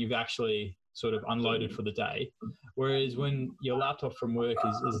want to do, and you've actually sort of unloaded for the day. Whereas when your laptop from work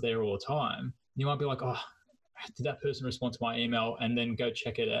is there all the time, you might be like, oh, did that person respond to my email? And then go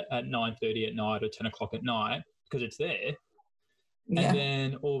check it at 9:30 at night or 10 o'clock at night because it's there. And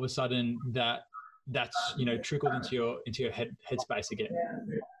then all of a sudden that's, you know, trickled into your headspace again,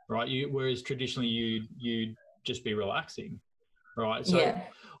 right? Whereas traditionally you'd just be relaxing, right? So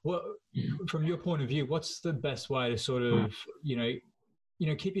what, from your point of view, what's the best way to sort of, you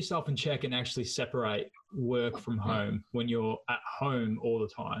know, keep yourself in check and actually separate work from home when you're at home all the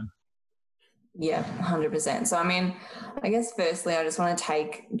time? Yeah, 100%. So, I mean, I guess firstly, I just want to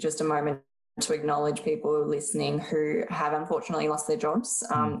take just a moment to acknowledge people who are listening who have unfortunately lost their jobs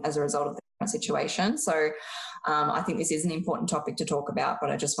as a result of the current situation. So I think this is an important topic to talk about,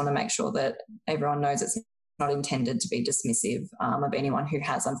 but I just want to make sure that everyone knows it's not intended to be dismissive of anyone who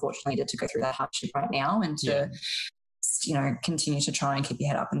has unfortunately needed to go through that hardship right now, and to, you know, continue to try and keep your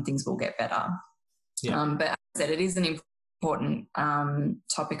head up and things will get better. But as I said, it is an important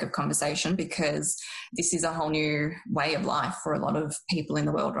topic of conversation because this is a whole new way of life for a lot of people in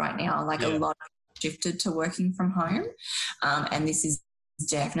the world right now. Like a lot shifted to working from home, and this is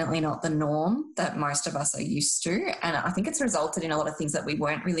definitely not the norm that most of us are used to. And I think it's resulted in a lot of things that we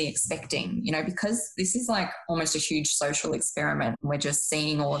weren't really expecting, you know, because this is like almost a huge social experiment. We're just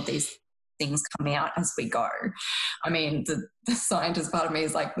seeing all of these things come out as we go. I mean, the scientist part of me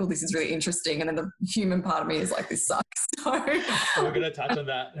is like, well, this is really interesting. And then the human part of me is like, this sucks. So we're going to touch on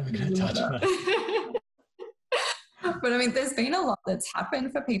that. But I mean, there's been a lot that's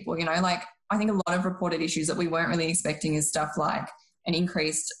happened for people, you know, like I think a lot of reported issues that we weren't really expecting is stuff like an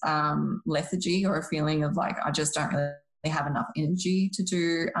increased lethargy, or a feeling of like, I just don't really have enough energy to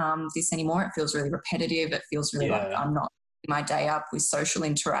do this anymore. It feels really repetitive. It feels really like I'm not my day up with social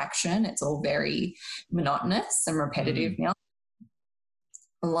interaction. It's all very monotonous and repetitive now.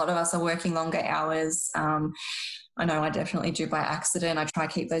 A lot of us are working longer hours. I know I definitely do by accident. I try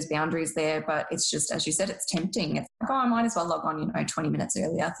to keep those boundaries there, but it's just, as you said, it's tempting. It's like, oh, I might as well log on, you know, 20 minutes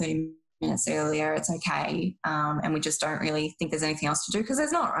earlier, 30 minutes earlier. It's okay. And we just don't really think there's anything else to do because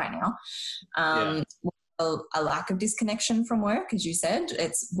there's not right now. A lack of disconnection from work, as you said.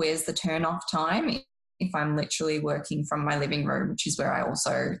 It's where's the turn off time? If I'm literally working from my living room, which is where I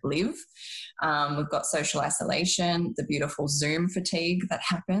also live. We've got social isolation, the beautiful Zoom fatigue that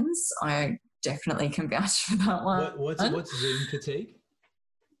happens. I definitely can vouch for that one. What's Zoom fatigue?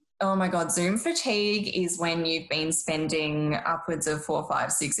 Oh my God, Zoom fatigue is when you've been spending upwards of 4,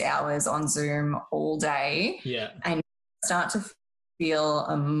 5, 6 hours on Zoom all day. And you start to feel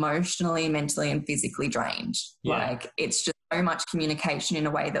emotionally, mentally and physically drained. Like it's just much communication in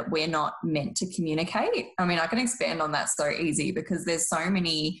a way that we're not meant to communicate. I mean, I can expand on that so easy because there's so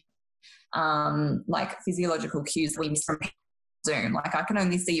many like physiological cues we miss from Zoom. Like I can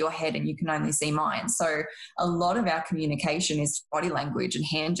only see your head and you can only see mine. So a lot of our communication is body language and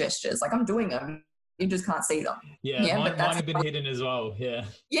hand gestures. Like I'm doing them, you just can't see them. Yeah, mine have been hidden as well.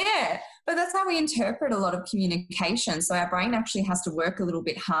 Yeah, but that's how we interpret a lot of communication. So our brain actually has to work a little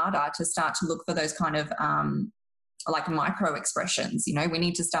bit harder to start to look for those kind of like micro expressions. You know, we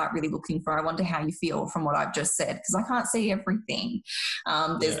need to start really looking for, I wonder how you feel from what I've just said, because I can't see everything.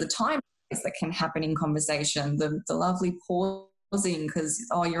 There's the time that can happen in conversation, the lovely pausing because,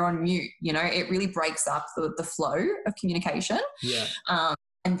 oh, you're on mute. You know, it really breaks up the flow of communication. Yeah.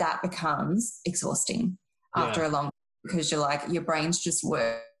 And that becomes exhausting after a long, because you're like, your brain's just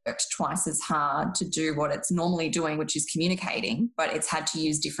worked twice as hard to do what it's normally doing, which is communicating, but it's had to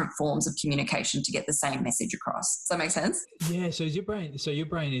use different forms of communication to get the same message across. Does that make sense? Yeah. So your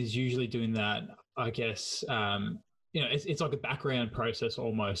brain is usually doing that, I guess, you know, it's like a background process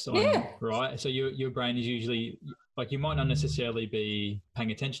almost, right? So your brain is usually, like, you might not necessarily be paying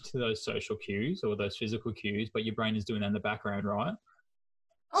attention to those social cues or those physical cues, but your brain is doing that in the background, right?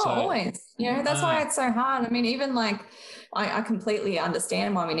 Oh, always. You know, that's why it's so hard. I mean, even like, I completely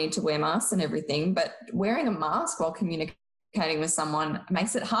understand why we need to wear masks and everything, but wearing a mask while communicating with someone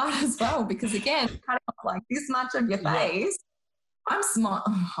makes it hard as well, because again, cutting off like this much of your face, I'm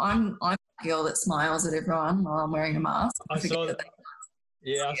a girl that smiles at everyone while I'm wearing a mask. I saw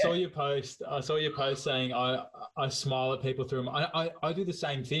your post. I saw your post saying I smile at people through I do the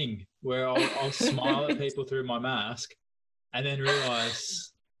same thing where I'll smile at people through my mask and then realize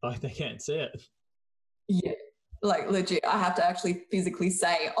like they can't see it. Yeah, like legit, I have to actually physically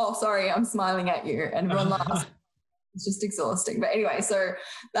say, oh, sorry, I'm smiling at you, and everyone laughs. It's just exhausting. But anyway, so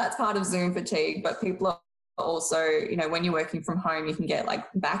that's part of Zoom fatigue, but people are also, you know, when you're working from home, you can get like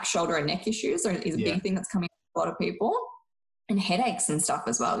back, shoulder and neck issues is a big thing that's coming up with a lot of people, and headaches and stuff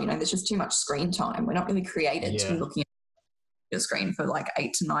as well. You know, there's just too much screen time. We're not really created to be looking at your screen for like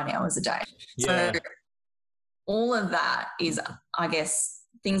 8 to 9 hours a day. So all of that is, I guess,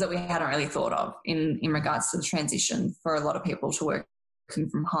 things that we hadn't really thought of in regards to the transition for a lot of people to working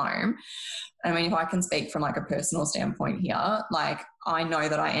from home. I mean, if I can speak from like a personal standpoint here, like I know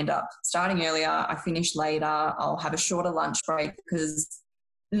that I end up starting earlier, I finish later, I'll have a shorter lunch break, because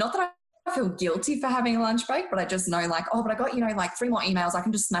not that I feel guilty for having a lunch break, but I just know like, oh, but I got, you know, like 3 more emails, I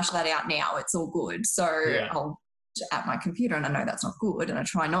can just smash that out now, it's all good. So I'll at my computer, and I know that's not good and I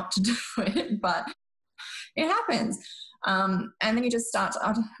try not to do it, but it happens. And then you just start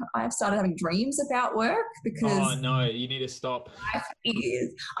I've started having dreams about work, because oh no, you need to stop. Life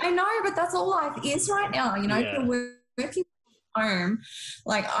is, I know, but that's all life is right now. You know, if you're working from home,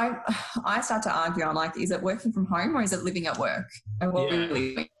 like I start to argue, I'm like, is it working from home or is it living at work? And what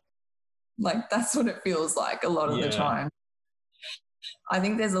really, like, that's what it feels like a lot of the time. I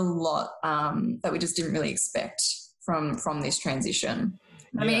think there's a lot that we just didn't really expect from this transition.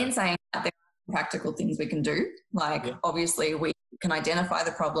 I mean, in saying that, there are practical things we can do. Like, obviously, we can identify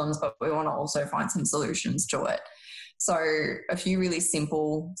the problems, but we want to also find some solutions to it. So a few really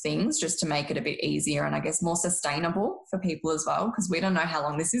simple things just to make it a bit easier and I guess more sustainable for people as well, because we don't know how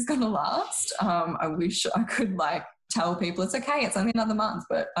long this is going to last. I wish I could like tell people it's okay, it's only another month,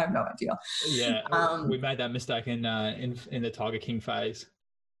 but I have no idea. Yeah, we made that mistake in the Tiger King phase.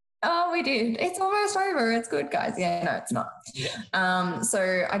 Oh, we did. It's almost over. It's good, guys. Yeah, no, it's not. Yeah.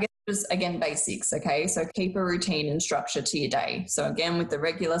 So I guess just, again, basics, okay? So keep a routine and structure to your day. So again, with the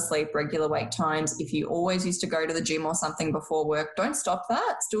regular sleep, regular wake times, if you always used to go to the gym or something before work, don't stop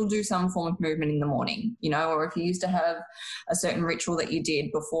that. Still do some form of movement in the morning, you know, or if you used to have a certain ritual that you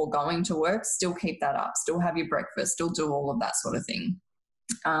did before going to work, still keep that up. Still have your breakfast, still do all of that sort of thing.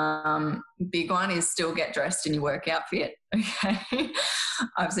 Big one is still get dressed in your work outfit. Okay.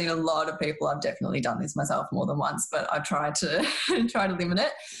 I've seen a lot of people, I've definitely done this myself more than once, but I try to limit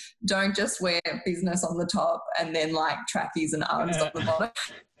it. Don't just wear business on the top and then like trackies and Uggs on the bottom.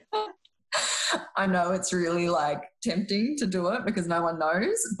 I know it's really like tempting to do it because no one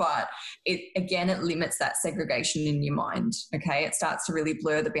knows, but it limits that segregation in your mind. Okay. It starts to really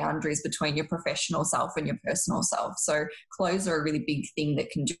blur the boundaries between your professional self and your personal self. So clothes are a really big thing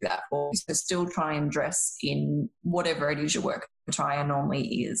that can do that for you. So still try and dress in whatever it is your work attire normally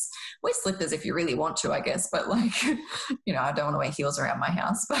is. Wear slippers if you really want to, I guess, but like, you know, I don't want to wear heels around my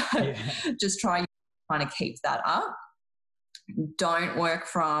house, but just try to keep that up. don't work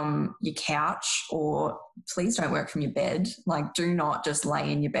from your couch, or please don't work from your bed. Like, do not just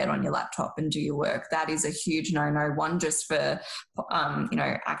lay in your bed on your laptop and do your work. That is a huge no-no. One, just for,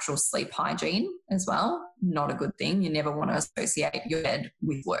 actual sleep hygiene as well. Not a good thing. You never want to associate your bed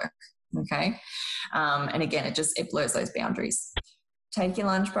with work. Okay. And again, it blurs those boundaries. Take your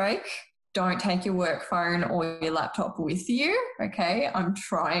lunch break. Don't take your work phone or your laptop with you. Okay. I'm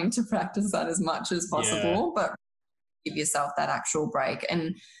trying to practice that as much as possible, but give yourself that actual break.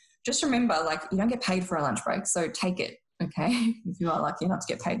 And just remember, like, you don't get paid for a lunch break, so take it. Okay. If you are lucky enough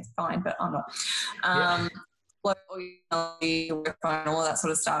to get paid, fine, but I'm not. Your work phone, all that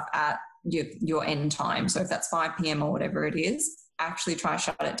sort of stuff at your end time. So if that's 5 p.m. or whatever it is, actually try to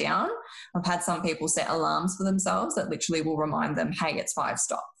shut it down. I've had some people set alarms for themselves that literally will remind them, hey, it's 5,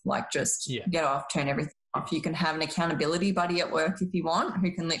 stop. Like, just get off, turn everything off. You can have an accountability buddy at work if you want,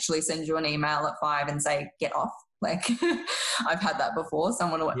 who can literally send you an email at 5 and say, get off. Like, I've had that before.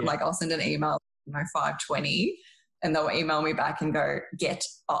 Someone like, I'll send an email, 5:20, and they'll email me back and go, get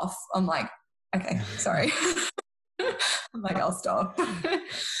off. I'm like, okay, sorry. I'm like, I'll stop.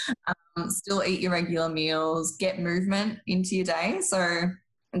 Still eat your regular meals, get movement into your day. So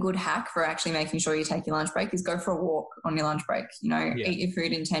a good hack for actually making sure you take your lunch break is go for a walk on your lunch break. Eat your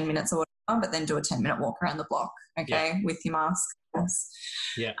food in 10 minutes or whatever, but then do a 10-minute walk around the block, with your mask.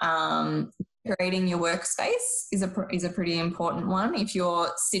 Creating your workspace is a pretty important one. If you're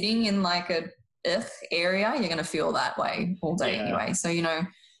sitting in like a area, you're going to feel that way all day anyway. So,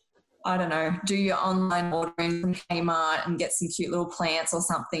 I don't know, do your online ordering from Kmart and get some cute little plants or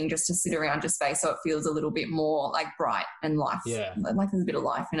something just to sit around your space so it feels a little bit more like bright and life. Yeah. Like there's a bit of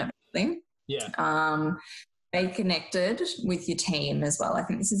life in it. Yeah. Stay connected with your team as well. I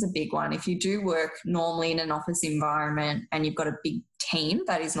think this is a big one. If you do work normally in an office environment and you've got a big team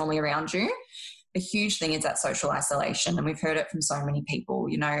that is normally around you, a huge thing is that social isolation. And we've heard it from so many people.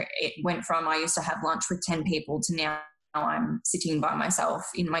 It went from I used to have lunch with 10 people to now I'm sitting by myself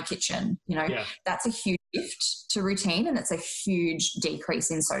in my kitchen. That's a huge shift to routine, and it's a huge decrease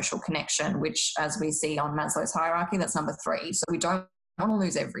in social connection, which, as we see on Maslow's hierarchy, that's number 3. So we don't want to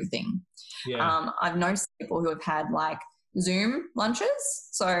lose everything. I've noticed people who have had like Zoom lunches,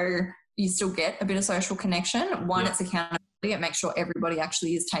 so you still get a bit of social connection. One, it's accountability. It makes sure everybody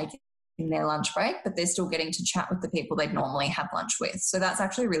actually is taking their lunch break, but they're still getting to chat with the people they'd normally have lunch with. So that's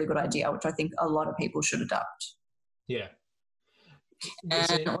actually a really good idea, which I think a lot of people should adopt. Yeah.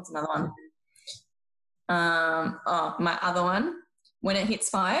 And what's another one? My other one, when it hits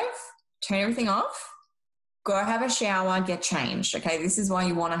 5, turn everything off, go have a shower, get changed. Okay. This is why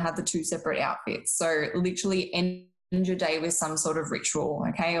you want to have the 2 separate outfits. So literally end your day with some sort of ritual.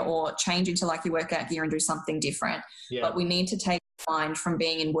 Okay. Or change into like your workout gear and do something different. Yeah. But we need to take the mind from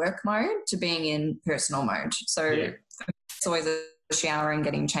being in work mode to being in personal mode. So it's always a shower and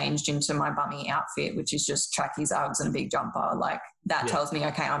getting changed into my bummy outfit, which is just trackies, Uggs and a big jumper. Like that tells me,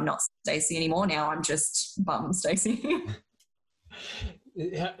 okay, I'm not Stacey anymore. Now I'm just bum Stacey.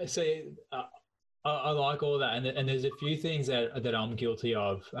 So I like all that. And there's a few things that I'm guilty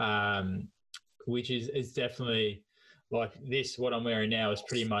of, which is definitely like this, what I'm wearing now is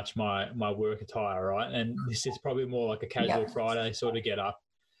pretty much my work attire, right? And this is probably more like a casual Friday sort of get up.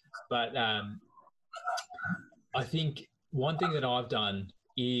 But I think one thing that I've done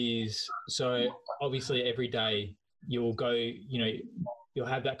is, so obviously every day you'll go, you'll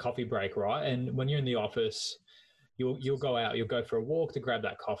have that coffee break, right? And when you're in the office, you'll go out, you'll go for a walk to grab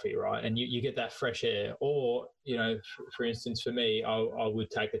that coffee, right? And you get that fresh air. Or, for instance, for me, I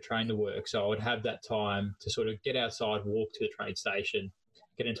would take the train to work. So I would have that time to sort of get outside, walk to the train station,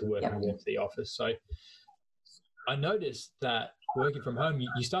 get into work and walk to the office. So I noticed that working from home,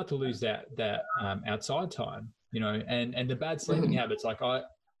 you start to lose that outside time. And the bad sleeping habits, like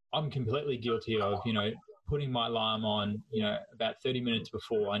I'm completely guilty of, putting my alarm on, about 30 minutes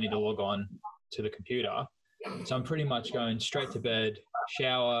before I need to log on to the computer. So I'm pretty much going straight to bed,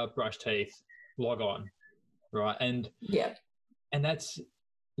 shower, brush teeth, log on, right? And that's,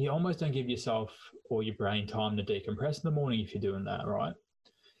 you almost don't give yourself or your brain time to decompress in the morning if you're doing that, right?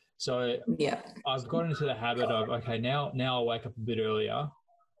 So I've got into the habit of, okay, now I'll wake up a bit earlier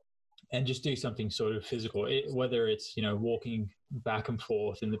and just do something sort of physical, whether it's, walking back and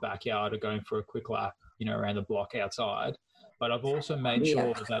forth in the backyard or going for a quick lap, around the block outside. But I've also made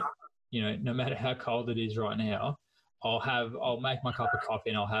sure that, no matter how cold it is right now, I'll make my cup of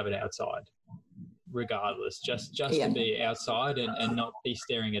coffee and I'll have it outside regardless, just to be outside and not be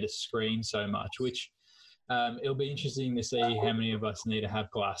staring at a screen so much, which it'll be interesting to see how many of us need to have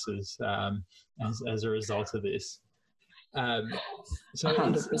glasses as a result of this. So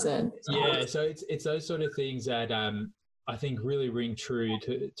 100%. So it's those sort of things that I think really ring true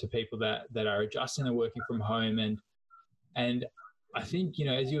to people that are adjusting and working from home. And I think, you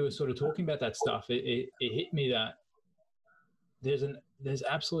know, as you were sort of talking about that stuff, it hit me that there's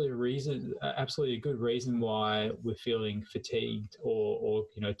absolutely a good reason why we're feeling fatigued or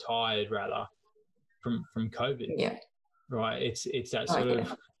you know, tired rather from COVID. Yeah. Right. It's that sort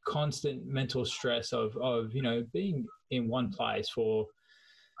of constant mental stress of, you know, being in one place for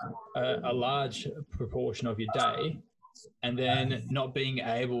a large proportion of your day, and then not being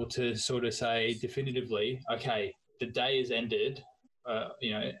able to sort of say definitively, okay, the day is ended,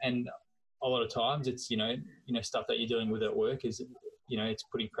 you know, and a lot of times it's, you know, stuff that you're dealing with at work is, you know, it's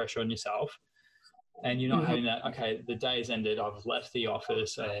putting pressure on yourself, and you're not having that, okay, the day is ended, I've left the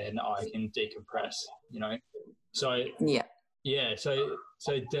office and I can decompress, you know? So,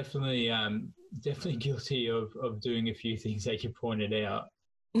 so definitely guilty of doing a few things that you pointed out.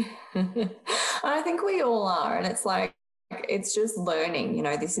 I think we all are. And it's like, it's just learning, you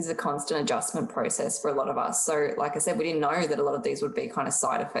know, this is a constant adjustment process for a lot of us. So like I said, we didn't know that a lot of these would be kind of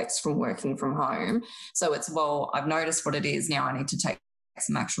side effects from working from home. So it's, well, I've noticed what it is. Now I need to take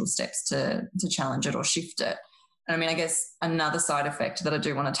some actual steps to challenge it or shift it. And I mean, I guess another side effect that I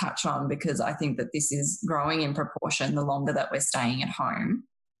do want to touch on, because I think that this is growing in proportion the longer that we're staying at home.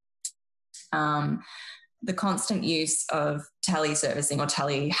 The constant use of teleservicing or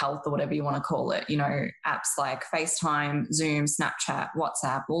telehealth or whatever you want to call it, you know, apps like FaceTime, Zoom, Snapchat,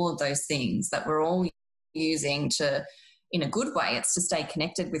 WhatsApp, all of those things that we're all using to, in a good way, it's to stay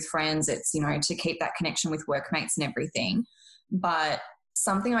connected with friends. It's, you know, to keep that connection with workmates and everything. But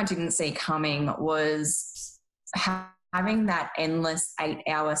something I didn't see coming was having that endless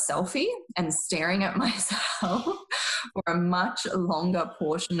 8-hour selfie and staring at myself for a much longer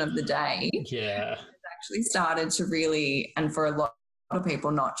portion of the day. Yeah. Actually started to really, and for a lot of people,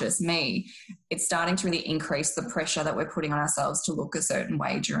 not just me, it's starting to really increase the pressure that we're putting on ourselves to look a certain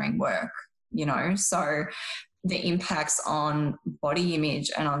way during work, you know. So the impacts on body image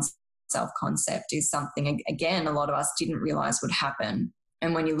and on self-concept is something, again, a lot of us didn't realize would happen.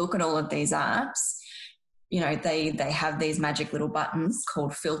 And when you look at all of these apps, you know, they have these magic little buttons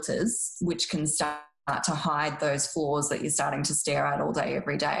called filters, which can start to hide those flaws that you're starting to stare at all day,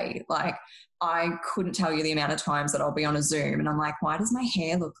 every day. Like, I couldn't tell you the amount of times that I'll be on a Zoom and I'm like, why does my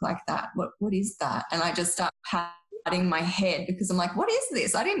hair look like that? What is that? And I just start patting my head because I'm like, what is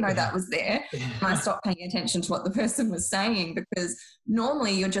this? I didn't know that was there. And I stopped paying attention to what the person was saying, because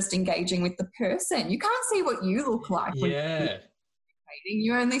normally you're just engaging with the person. You can't see what you look like. Yeah.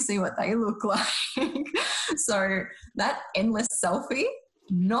 You only see what they look like. So that endless selfie,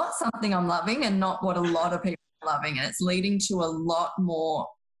 not something I'm loving, and not what a lot of people are loving. And it's leading to a lot more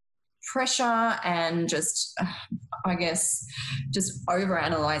pressure and just, I guess, just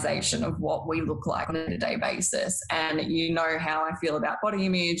overanalyzation of what we look like on a day-to-day basis. And you know how I feel about body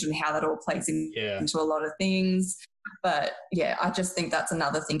image and how that all plays into a lot of things. But yeah, I just think that's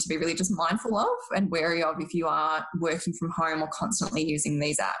another thing to be really just mindful of and wary of if you are working from home or constantly using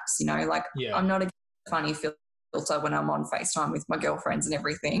these apps. You know, like I'm not a funny filter when I'm on FaceTime with my girlfriends and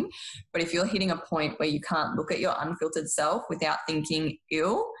everything. But if you're hitting a point where you can't look at your unfiltered self without thinking,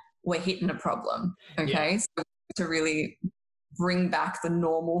 ew, we're hitting a problem. Okay. So to really bring back the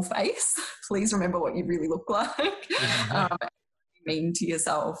normal face, please remember what you really look like. Mean to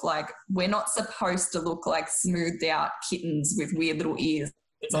yourself. Like, we're not supposed to look like smoothed out kittens with weird little ears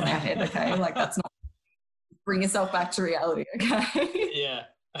on our head. Okay. Like, that's not, bring yourself back to reality. Okay. Yeah.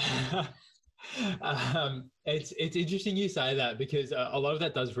 It's interesting you say that, because a lot of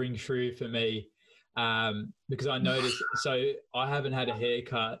that does ring true for me. Because I noticed, so I haven't had a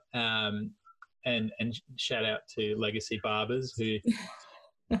haircut, and shout out to Legacy Barbers who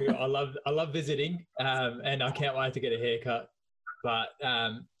I love visiting, and I can't wait to get a haircut. But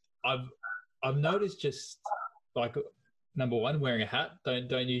I've noticed, just like, number one, wearing a hat.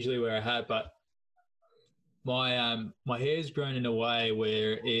 Don't usually wear a hat, but my hair's grown in a way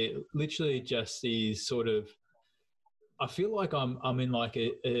where it literally just is sort of, I feel like I'm in like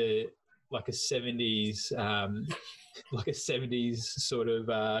a 70s like a 70s sort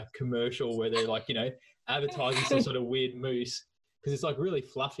of commercial where they're like, you know, advertising some sort of weird mousse, because it's like really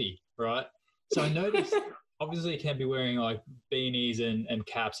fluffy, right? So I noticed, obviously, you can't be wearing like beanies and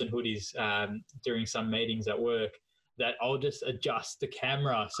caps and hoodies during some meetings at work, that I'll just adjust the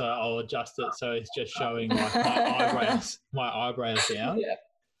camera. So I'll adjust it so it's just showing like my eyebrows down. Yeah.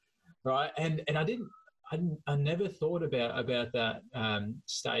 Right. And I never thought about that,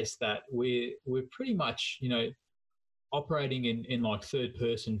 Stace, that we're pretty much, you know, operating in like third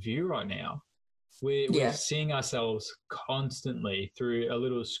person view right now. We're seeing ourselves constantly through a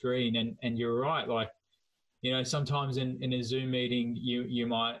little screen, and you're right, like, you know, sometimes in a Zoom meeting, you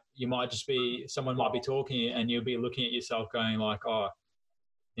might just be, someone might be talking and you'll be looking at yourself going like, oh,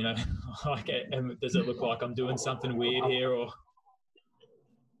 you know, like, does it look like I'm doing something weird here? Or,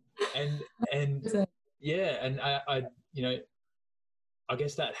 and yeah, and I you know, I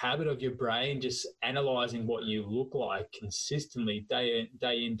guess that habit of your brain just analyzing what you look like consistently day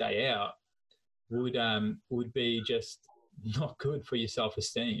in, day out would be just not good for your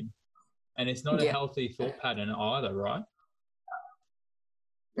self-esteem. And it's not a healthy thought pattern either, right?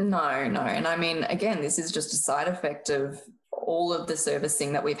 No. And I mean, again, this is just a side effect of all of the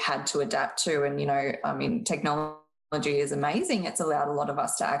servicing that we've had to adapt to. And, you know, I mean, technology is amazing. It's allowed a lot of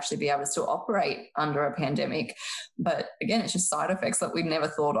us to actually be able to still operate under a pandemic. But again, it's just side effects that we've never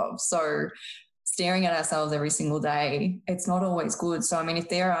thought of. So staring at ourselves every single day, it's not always good. So, I mean, if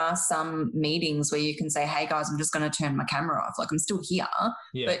there are some meetings where you can say, hey guys, I'm just going to turn my camera off, like I'm still here,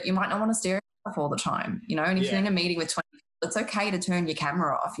 but you might not want to stare at yourself all the time, you know, and if you're in a meeting with 20 people, it's okay to turn your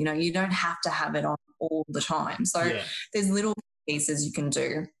camera off. You know, you don't have to have it on all the time. So there's little pieces you can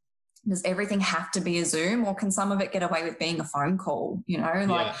do. Does everything have to be a Zoom, or can some of it get away with being a phone call? You know,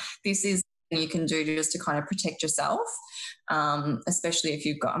 like this is you can do just to kind of protect yourself, especially if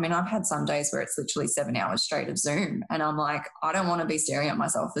you've got, I mean, I've had some days where it's literally 7 hours straight of Zoom and I'm like, I don't want to be staring at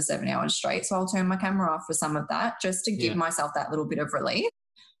myself for 7 hours straight. So I'll turn my camera off for some of that just to give myself that little bit of relief.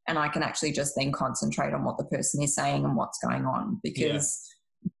 And I can actually just then concentrate on what the person is saying and what's going on, because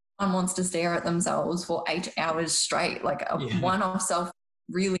one wants to stare at themselves for 8 hours straight, like a one-off self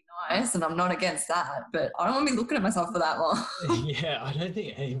really nice, and I'm not against that, but I don't want to be looking at myself for that long. I don't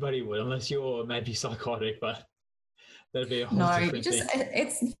think anybody would, unless you're maybe psychotic, but that'd be a whole different thing.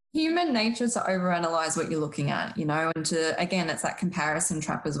 It's human nature to overanalyze what you're looking at, you know, and to, again, it's that comparison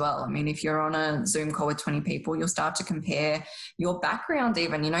trap as well. I mean, if you're on a Zoom call with 20 people, you'll start to compare your background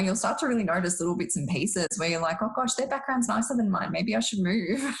even, you know, you'll start to really notice little bits and pieces where you're like, oh gosh, their background's nicer than mine. Maybe I should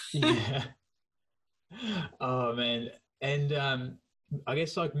move. Oh man. And I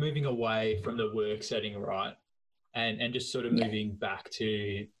guess like moving away from the work setting, right? And just sort of moving back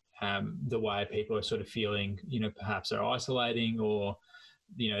to the way people are sort of feeling, you know, perhaps they're isolating, or,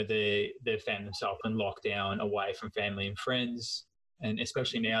 you know, they've found themselves in lockdown away from family and friends. And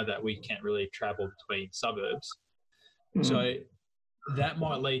especially now that we can't really travel between suburbs. So that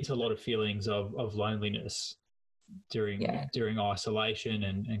might lead to a lot of feelings of loneliness during isolation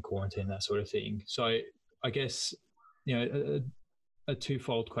and quarantine, that sort of thing. So I guess, you know, a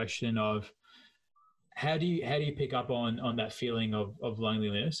twofold question of how do you pick up on that feeling of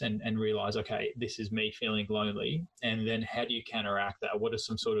loneliness and realize, okay, this is me feeling lonely, and then how do you counteract that? What are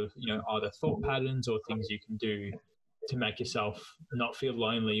some sort of, you know, either thought patterns or things you can do to make yourself not feel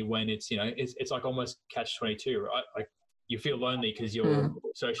lonely when it's, you know, it's like almost catch-22, right? Like you feel lonely because you're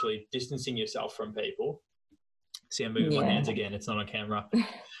socially distancing yourself from people. See, I'm moving my hands again. It's not on camera.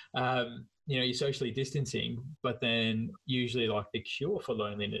 You know, you're socially distancing, but then usually like the cure for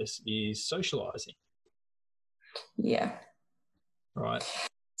loneliness is socializing. Yeah. Right.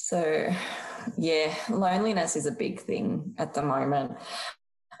 So, loneliness is a big thing at the moment.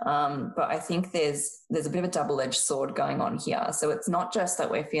 But I think there's a bit of a double-edged sword going on here. So it's not just that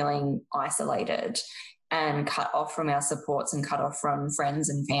we're feeling isolated and cut off from our supports and cut off from friends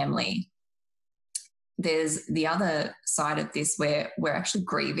and family. There's the other side of this where we're actually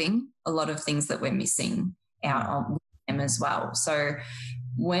grieving a lot of things that we're missing out on them as well. So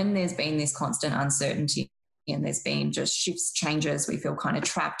when there's been this constant uncertainty and there's been just shifts, changes, we feel kind of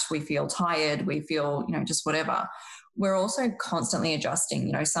trapped, we feel tired, we feel, you know, just whatever. We're also constantly adjusting.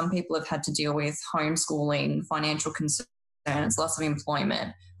 You know, some people have had to deal with homeschooling, financial concerns, loss of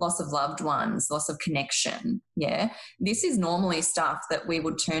employment, loss of loved ones, loss of connection. Yeah. This is normally stuff that we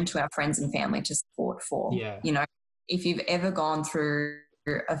would turn to our friends and family to support for. Yeah. You know, if you've ever gone through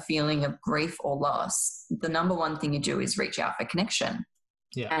a feeling of grief or loss, the number one thing you do is reach out for connection.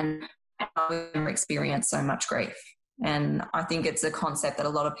 Yeah. And I've never experienced so much grief. And I think it's a concept that a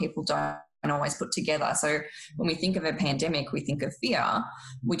lot of people don't always put together. So when we think of a pandemic, we think of fear.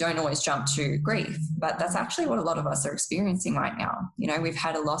 We don't always jump to grief, but that's actually what a lot of us are experiencing right now. You know, we've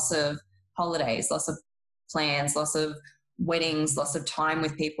had a loss of holidays, loss of plans, loss of weddings, loss of time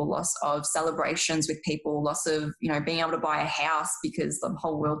with people, loss of celebrations with people, loss of, you know, being able to buy a house because the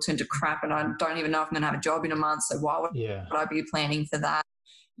whole world turned to crap and I don't even know if I'm going to have a job in a month. So why would I be planning for that?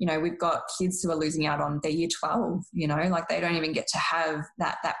 You know, we've got kids who are losing out on their year 12, you know, like they don't even get to have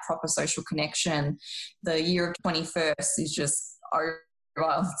that proper social connection. The year of 21st is just,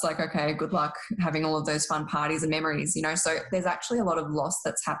 well, it's like, okay, good luck having all of those fun parties and memories, you know. So there's actually a lot of loss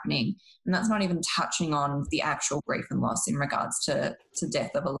that's happening, and that's not even touching on the actual grief and loss in regards to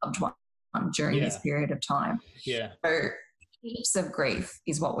death of a loved one. during this period of time. Yeah. So heaps of grief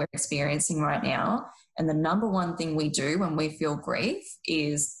is what we're experiencing right now. And the number one thing we do when we feel grief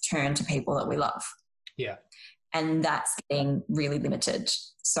is turn to people that we love. Yeah. And that's getting really limited.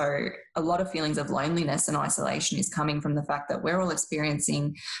 So a lot of feelings of loneliness and isolation is coming from the fact that we're all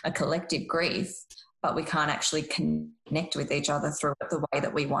experiencing a collective grief, but we can't actually connect with each other through it the way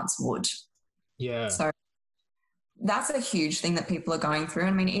that we once would. Yeah. So that's a huge thing that people are going through.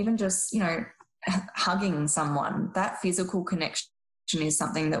 I mean, even just, hugging someone, that physical connection is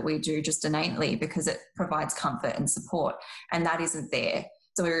something that we do just innately because it provides comfort and support, and that isn't there.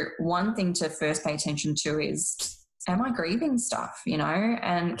 So one thing to first pay attention to is, am I grieving stuff,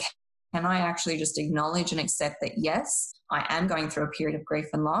 and can I actually just acknowledge and accept that, yes, I am going through a period of grief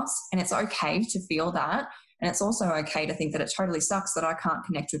and loss, and it's okay to feel that. And it's also okay to think that it totally sucks that I can't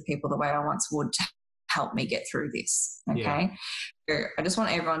connect with people the way I once would to help me get through this. Okay. Yeah. So I just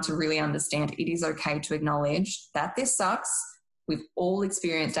want everyone to really understand it is okay to acknowledge that this sucks. We've all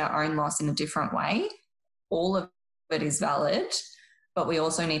experienced our own loss in a different way. All of it is valid, but we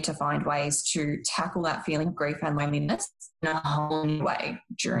also need to find ways to tackle that feeling of grief and loneliness in a whole new way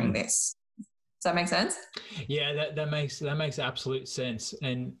during this. Does that make sense? Yeah, that makes absolute sense.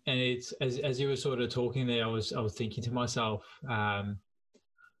 And it's as you were sort of talking there, I was thinking to myself,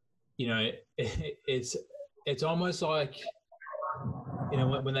 it's almost like,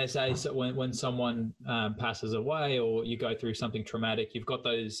 when they say, so when someone passes away or you go through something traumatic, you've got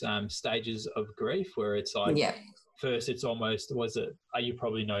those stages of grief where it's like, first it's almost, you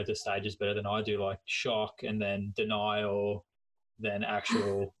probably know the stages better than I do, like shock, and then denial, then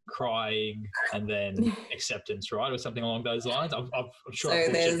actual crying, and then acceptance, right? Or something along those lines. I'm sure I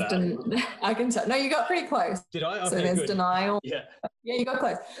butchered that. I can tell. No, you got pretty close. Did I? Okay, so there's good. Denial. Yeah. Yeah, you got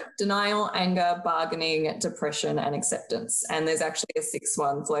close. Denial, anger, bargaining, depression, and acceptance. And there's actually a sixth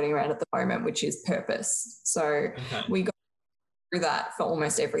one floating around at the moment, which is purpose. So we go through that for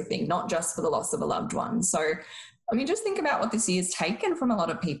almost everything, not just for the loss of a loved one. So, I mean, just think about what this year's taken from a lot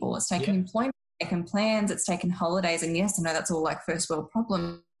of people. It's taken employment, it's taken plans, it's taken holidays. And yes, I know that's all like first world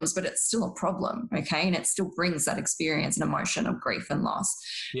problems, but it's still a problem, okay? And it still brings that experience and emotion of grief and loss.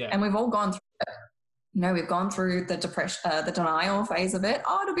 Yeah. And we've all gone through it. We've gone through the depression, the denial phase of it.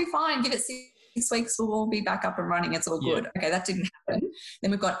 Oh, it'll be fine. Give it 6 weeks. We'll all be back up and running. It's all good. Okay, that didn't happen.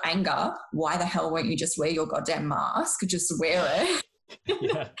 Then we've got anger. Why the hell won't you just wear your goddamn mask? Just wear it.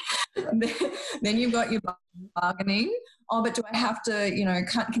 Yeah. Then you've got your bargaining. Oh, but do I have to,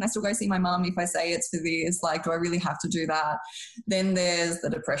 can I still go see my mum if I say it's for this? Like, do I really have to do that? Then there's the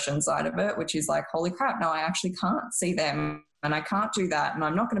depression side of it, which is like, holy crap, no, I actually can't see them. And I can't do that, and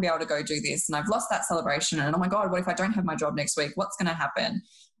I'm not going to be able to go do this, and I've lost that celebration, and oh my God, what if I don't have my job next week? What's going to happen?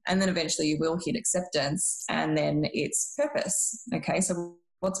 And then eventually you will hit acceptance, and then it's purpose. Okay, so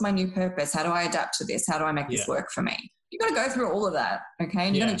what's my new purpose? How do I adapt to this? How do I make this work for me? You've got to go through all of that, okay?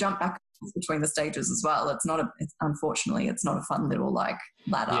 And you're going to jump back between the stages as well. Unfortunately, it's not a fun little like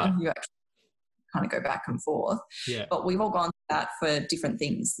ladder. Yeah. You actually kind of go back and forth. Yeah. But we've all gone through that for different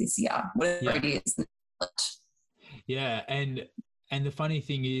things this year, whatever it is. Yeah, and the funny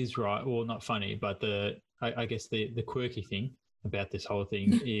thing is, right? Well, not funny, but I guess the quirky thing about this whole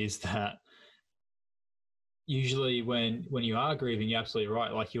thing is that usually when you are grieving, you're absolutely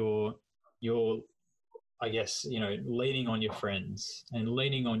right. Like you're I guess leaning on your friends and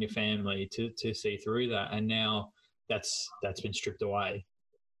leaning on your family to see through that, and now that's been stripped away,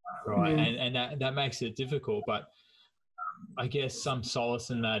 right? And that makes it difficult. But I guess some solace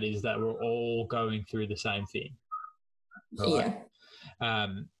in that is that we're all going through the same thing. Right?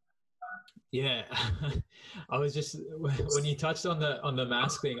 Yeah. I was just, when you touched on the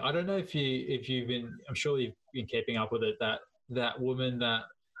mask thing, I don't know if you've been, I'm sure you've been keeping up with it, that woman that,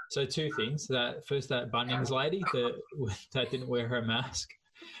 so two things, that first, that Bunnings lady that didn't wear her mask,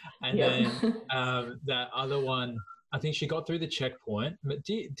 and then that other one, I think she got through the checkpoint. But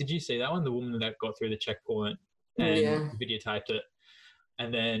did you see that one? The woman that got through the checkpoint and videotaped it,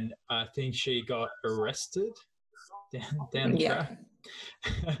 and then I think she got arrested down the track.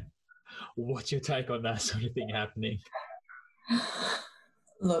 What's your take on that sort of thing happening?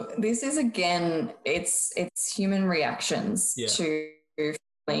 Look, this is again, it's human reactions to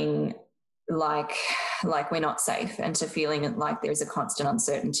feeling like we're not safe, and to feeling like there's a constant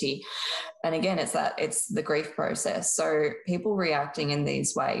uncertainty. And again, it's the grief process. So people reacting in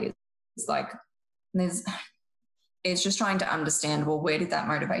these ways, it's just trying to understand, well, where did that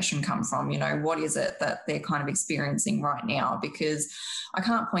motivation come from? What is it that they're kind of experiencing right now? Because I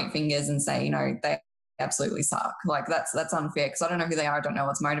can't point fingers and say, they absolutely suck. Like that's unfair because I don't know who they are. I don't know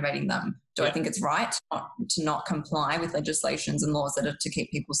what's motivating them. Do I think it's right to not comply with legislations and laws that are to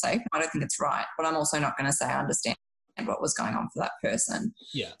keep people safe? I don't think it's right, but I'm also not going to say I understand what was going on for that person.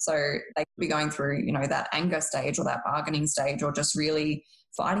 Yeah. So they could be going through, that anger stage or that bargaining stage, or just really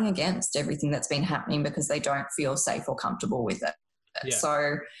fighting against everything that's been happening because they don't feel safe or comfortable with it. Yeah.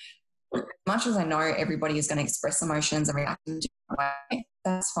 So as much as I know everybody is going to express emotions and react in a different way,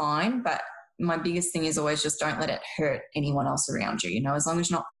 that's fine. But my biggest thing is always just don't let it hurt anyone else around you. As long as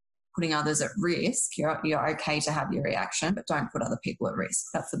you're not putting others at risk, you're okay to have your reaction, but don't put other people at risk.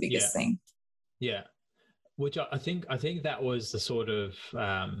 That's the biggest thing. Yeah. Which I think that was the sort of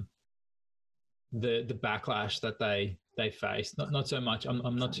the backlash that they faced. Not so much.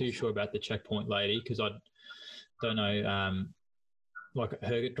 I'm not too sure about the checkpoint lady because I don't know. Like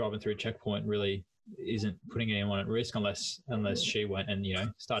her driving through a checkpoint really isn't putting anyone at risk unless she went and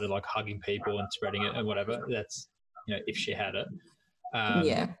started like hugging people and spreading it and whatever. That's if she had it.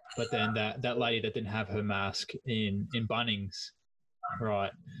 But then that lady that didn't have her mask in Bunnings,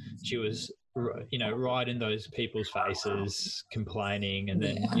 right? She was right in those people's faces, complaining, and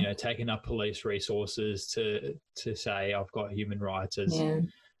then taking up police resources to say I've got human rights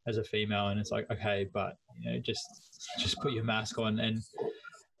as a female, and it's like, okay, but just put your mask on. And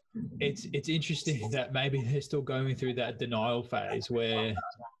it's interesting that maybe they're still going through that denial phase where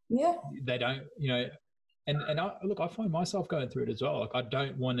they don't and I find myself going through it as well. Like I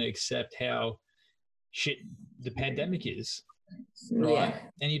don't want to accept how shit the pandemic is. Right.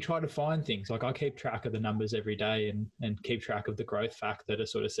 And you try to find things like I keep track of the numbers every day and keep track of the growth factor to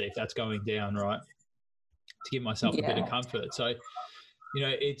sort of see if that's going down, right? To give myself a bit of comfort. So,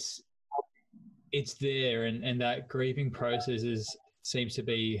 it's there and that grieving process seems to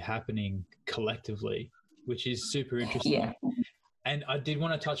be happening collectively, which is super interesting. Yeah. And I did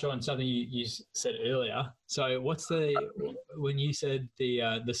want to touch on something you said earlier. So when you said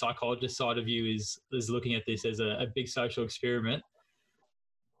the psychologist side of you is looking at this as a big social experiment,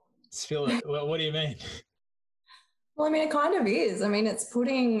 spill it. Well, what do you mean? Well, I mean, it kind of is. I mean, it's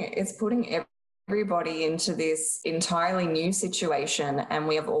putting everybody into this entirely new situation, and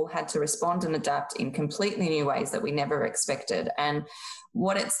we have all had to respond and adapt in completely new ways that we never expected. And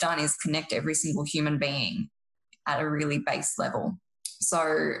what it's done is connect every single human being at a really base level.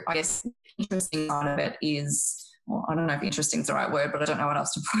 So I guess the interesting side of it is, well, I don't know if interesting is the right word, but I don't know what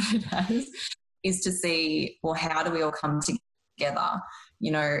else to put it as, is to see, well, how do we all come together?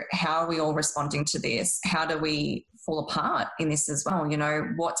 How are we all responding to this? How do we fall apart in this as well?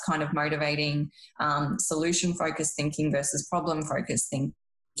 What's kind of motivating solution-focused thinking versus problem-focused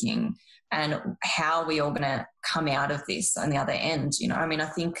thinking? And how are we all going to come out of this on the other end? I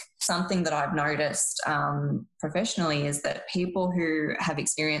think something that I've noticed professionally is that people who have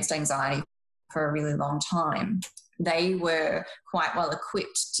experienced anxiety for a really long time, they were quite well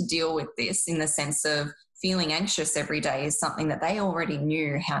equipped to deal with this, in the sense of feeling anxious every day is something that they already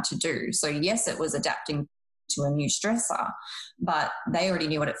knew how to do. So yes, it was adapting to a new stressor, but they already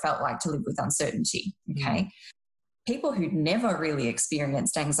knew what it felt like to live with uncertainty. Okay. People who'd never really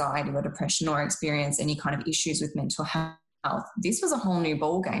experienced anxiety or depression or experienced any kind of issues with mental health, this was a whole new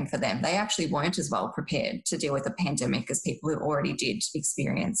ballgame for them. They actually weren't as well prepared to deal with a pandemic as people who already did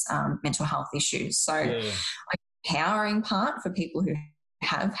experience mental health issues. So the empowering part for people who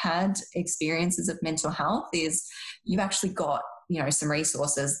have had experiences of mental health is you've actually got some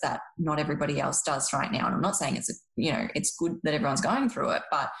resources that not everybody else does right now. And I'm not saying it's good that everyone's going through it,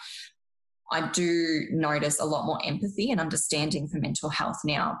 but I do notice a lot more empathy and understanding for mental health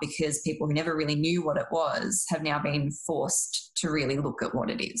now, because people who never really knew what it was have now been forced to really look at what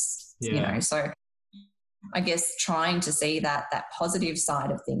it is. So I guess trying to see that positive side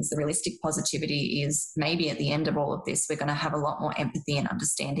of things, the realistic positivity, is maybe at the end of all of this, we're going to have a lot more empathy and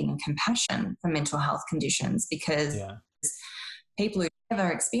understanding and compassion for mental health conditions, because people who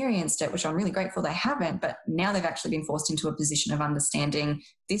never experienced it, which I'm really grateful they haven't, but now they've actually been forced into a position of understanding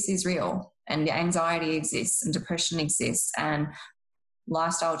this is real, and anxiety exists and depression exists, and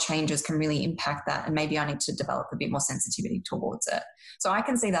lifestyle changes can really impact that, and maybe I need to develop a bit more sensitivity towards it. So I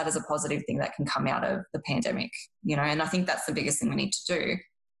can see that as a positive thing that can come out of the pandemic, and I think that's the biggest thing we need to do,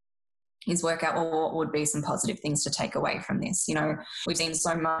 is work out, well, what would be some positive things to take away from this. We've seen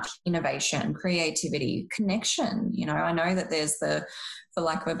so much innovation, creativity, connection. I know that there's for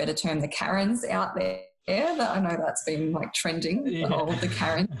lack of a better term, the Karens out there, that I know that's been like trending, the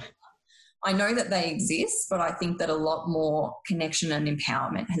Karen. I know that they exist, but I think that a lot more connection and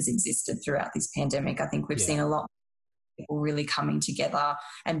empowerment has existed throughout this pandemic. I think we've seen a lot more people really coming together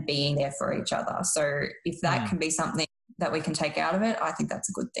and being there for each other. So if that can be something that we can take out of it, I think that's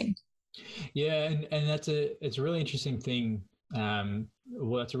a good thing. Yeah, and it's a really interesting thing.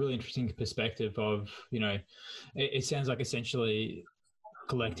 Well, that's a really interesting perspective of, it sounds like essentially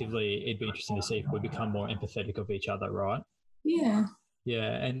collectively it'd be interesting to see if we become more empathetic of each other, right? Yeah.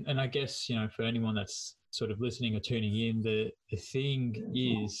 Yeah, and I guess, for anyone that's sort of listening or tuning in, the thing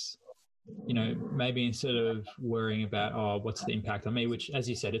is, maybe instead of worrying about, oh, what's the impact on me, which, as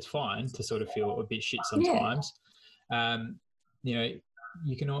you said, it's fine to sort of feel a bit shit Yeah. sometimes. You know,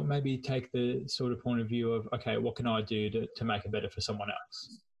 you can maybe take the sort of point of view of, okay, what can I do to make it better for someone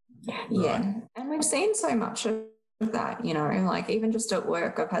else? Yeah. Right. And we've seen so much of that, like even just at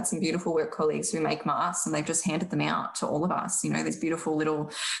work, I've had some beautiful work colleagues who make masks and they've just handed them out to all of us, these beautiful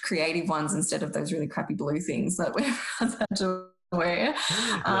little creative ones instead of those really crappy blue things that we've had to wear.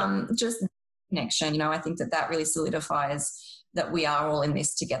 Yeah. Just connection, I think that really solidifies that we are all in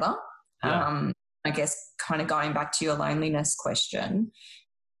this together. Yeah. I guess kind of going back to your loneliness question,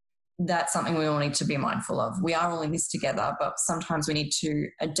 that's something we all need to be mindful of. We are all in this together, but sometimes we need to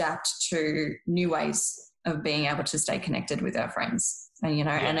adapt to new ways of being able to stay connected with our friends and,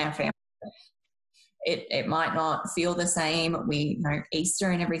 and our family. It might not feel the same.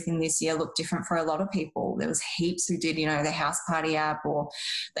 Easter and everything this year looked different for a lot of people. There was heaps who did, the house party app, or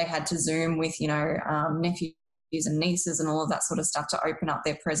they had to Zoom with, nephews and nieces and all of that sort of stuff to open up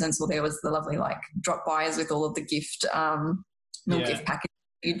their presents. Or there was the lovely drop bys with all of the gift, gift package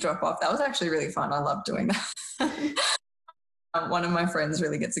you drop off. That was actually really fun. I love doing that. One of my friends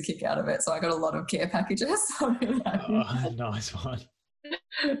really gets a kick out of it, so I got a lot of care packages. Nice one.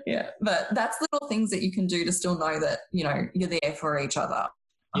 Yeah, but that's little things that you can do to still know that you're there for each other.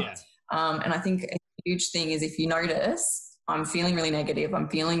 Yeah. And I think a huge thing is if you notice I'm feeling really negative, I'm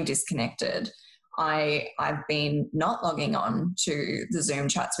feeling disconnected, I've been not logging on to the Zoom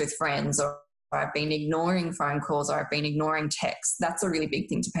chats with friends, or I've been ignoring phone calls, or I've been ignoring texts. That's a really big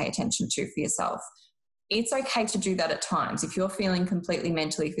thing to pay attention to for yourself. It's okay to do that at times. If you're feeling completely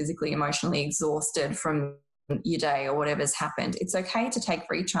mentally, physically, emotionally exhausted from your day or whatever's happened, it's okay to take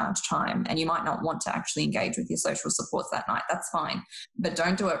recharge time, and you might not want to actually engage with your social supports that night. That's fine. But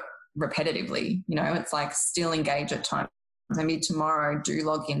don't do it repetitively. It's still engage at times. Maybe tomorrow do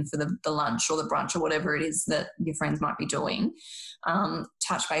log in for the lunch or the brunch or whatever it is that your friends might be doing.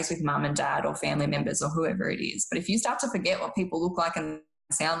 Touch base with mum and dad or family members or whoever it is. But if you start to forget what people look like and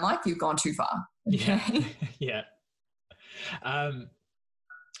sound like, you've gone too far. Okay? Yeah.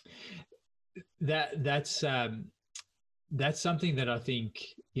 That's something that I think,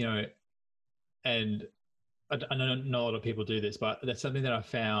 and I know not a lot of people do this, but that's something that I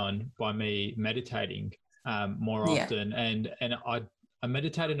found by me meditating more often. And I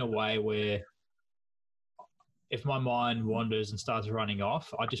meditate in a way where if my mind wanders and starts running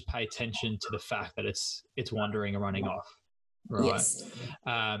off, I just pay attention to the fact that it's wandering and running off. Right. Yes.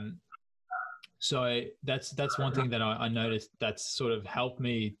 So that's one thing that I noticed that's sort of helped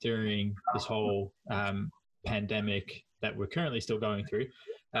me during this whole pandemic that we're currently still going through.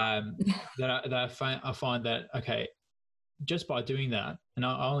 I find that, okay, just by doing that, and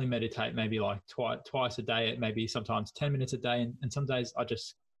I only meditate maybe twice a day, maybe sometimes 10 minutes a day, and some days I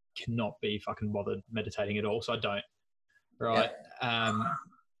just cannot be fucking bothered meditating at all, so I don't. Right. Yeah.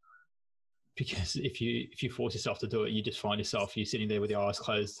 Because if you force yourself to do it, you just find yourself, you're sitting there with your eyes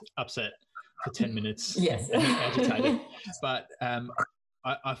closed, upset for 10 minutes. Yes. And agitated. But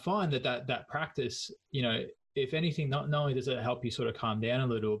I find that practice, if anything, not only does it help you sort of calm down a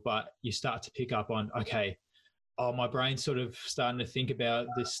little, but you start to pick up on, okay, my brain's sort of starting to think about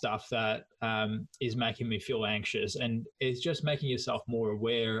this stuff that is making me feel anxious. And it's just making yourself more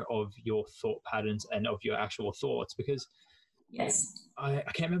aware of your thought patterns and of your actual thoughts. Because yes, I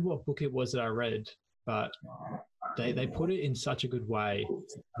can't remember what book it was that I read, but they put it in such a good way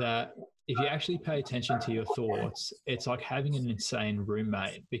that if you actually pay attention to your thoughts, it's like having an insane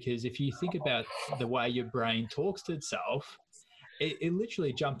roommate. Because if you think about the way your brain talks to itself, it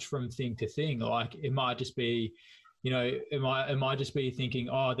literally jumps from thing to thing. Like it might just be, it might just be thinking,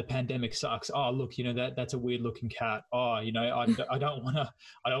 oh, the pandemic sucks. Oh, look, that's a weird looking cat. Oh, I don't want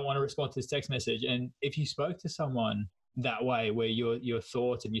to respond to this text message. And if you spoke to someone that way, where your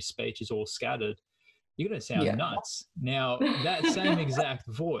thoughts and your speech is all scattered, you're going to sound nuts. Now, that same exact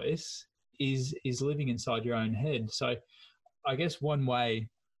voice is living inside your own head. So I guess one way,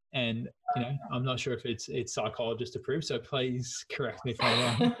 and I'm not sure if it's psychologist approved, so please correct me if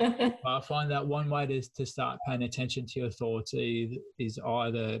I'm wrong. I find that one way to start paying attention to your thoughts is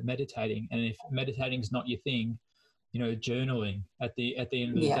either meditating, and if meditating is not your thing, journaling at the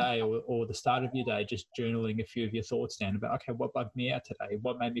end of the day or the start of your day, just journaling a few of your thoughts down about, okay, what bugged me out today?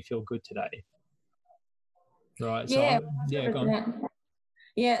 What made me feel good today? Right. So yeah, go on.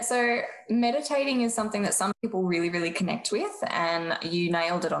 Yeah, so meditating is something that some people really, really connect with, and you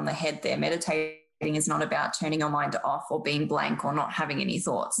nailed it on the head there. Meditating is not about turning your mind off or being blank or not having any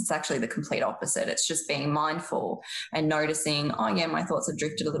thoughts. It's actually the complete opposite. It's just being mindful and noticing, oh yeah, my thoughts have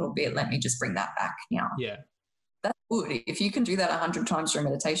drifted a little bit. Let me just bring that back now. Yeah. That's good. If you can do that 100 times during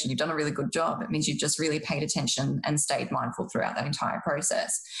meditation, you've done a really good job. It means you've just really paid attention and stayed mindful throughout that entire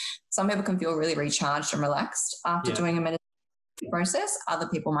process. Some people can feel really recharged and relaxed after doing a meditation process. Other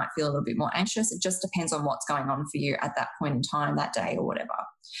people might feel a little bit more anxious. It just depends on what's going on for you at that point in time, that day or whatever.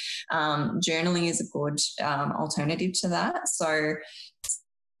 Journaling is a good alternative to that. So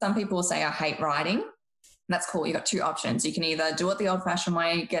some people will say, I hate writing. That's cool. You've got two options. You can either do it the old-fashioned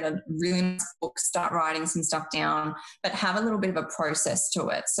way, get a really nice book, start writing some stuff down, but have a little bit of a process to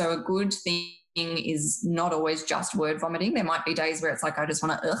it. So a good thing is not always just word vomiting. There might be days where it's like, I just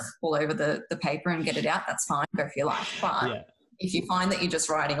want to all over the paper and get it out. That's fine. Go for your life. But if you find that you're just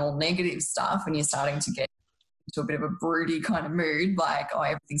writing all negative stuff and you're starting to get into a bit of a broody kind of mood, like, oh,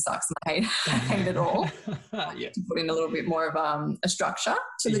 everything sucks and I hate it all, to put in a little bit more of a structure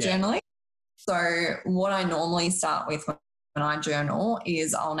to the journaling. So what I normally start with when I journal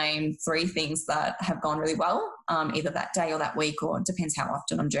is I'll name 3 things that have gone really well, either that day or that week, or it depends how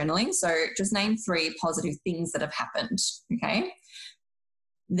often I'm journaling. So just name 3 positive things that have happened, okay?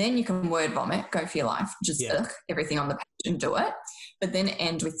 Then you can word vomit, go for your life, just everything on the page and do it. But then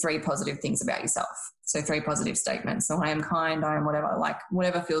end with 3 positive things about yourself. So 3 positive statements. So I am kind, I am whatever, like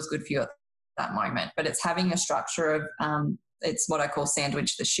whatever feels good for you at that moment. But it's having a structure of, it's what I call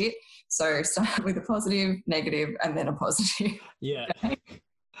sandwich the shit. So start with a positive, negative, and then a positive. Yeah. Okay? It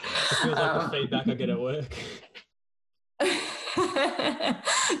feels like the feedback I get at work.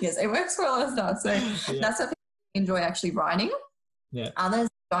 Yes, it works for a lot of stuff. So that's what people enjoy actually writing. Yeah. Others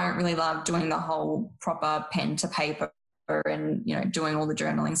don't really love doing the whole proper pen to paper and, you know, doing all the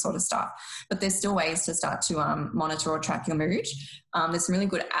journaling sort of stuff. But there's still ways to start to monitor or track your mood. There's some really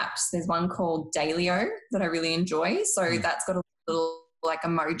good apps. There's one called Dailyo that I really enjoy. So that's got a little like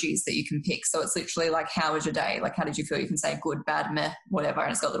emojis that you can pick. So it's literally like, how was your day? Like, how did you feel? You can say good, bad, meh, whatever.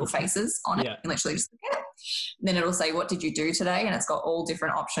 And it's got little faces on it. And literally just look at it. Then it'll say, what did you do today? And it's got all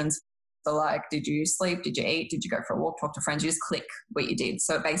different options. So like, did you sleep? Did you eat? Did you go for a walk? Talk to friends? You just click what you did.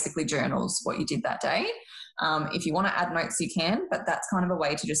 So it basically journals what you did that day. If you want to add notes, you can, but that's kind of a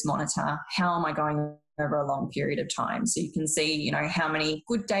way to just monitor how am I going over a long period of time. So you can see, you know, how many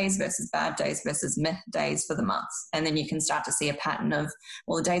good days versus bad days versus meh days for the months. And then you can start to see a pattern of,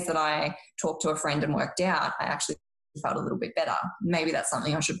 well, the days that I talked to a friend and worked out, I actually felt a little bit better. Maybe that's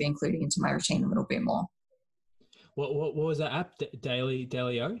something I should be including into my routine a little bit more. What was that app?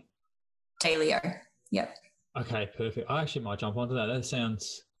 Dailyo? Dailyo. Yep. Okay, perfect. I actually might jump onto that. That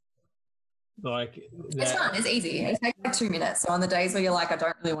sounds like it's fun. It's easy. It takes like 2 minutes. So on the days where you're like, I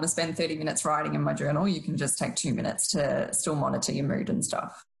don't really want to spend 30 minutes writing in my journal, you can just take 2 minutes to still monitor your mood and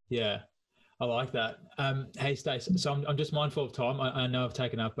stuff. Yeah, I like that. Hey, Stace, so I'm just mindful of time. I know I've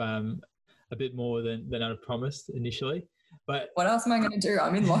taken up a bit more than I promised initially, but what else am I going to do?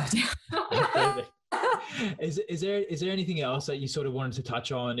 I'm in lockdown. Is there anything else that you sort of wanted to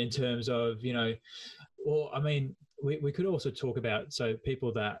touch on in terms of, you know, or I mean, we could also talk about, so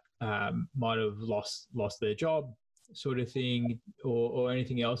people that might have lost their job sort of thing, or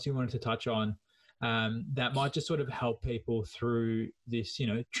anything else you wanted to touch on that might just sort of help people through this, you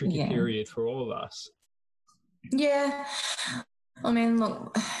know, tricky period for all of us. Yeah. I mean,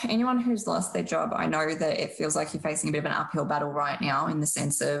 look, anyone who's lost their job, I know that it feels like you're facing a bit of an uphill battle right now in the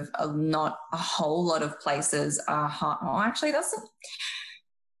sense of not a whole lot of places are hot. Oh, actually,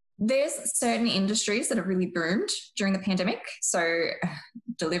 there's certain industries that have really boomed during the pandemic. So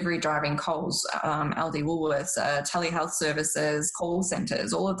delivery driving, Coles, Aldi, Woolworths, telehealth services, call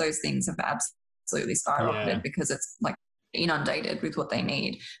centres, all of those things have absolutely skyrocketed because it's like inundated with what they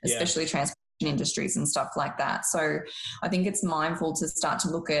need, especially transport industries and stuff like that. So I think it's mindful to start to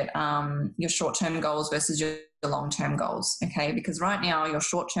look at your short-term goals versus your long-term goals, okay? Because right now your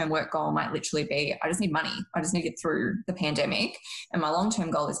short-term work goal might literally be, I just need money. I just need to get through the pandemic. And my long-term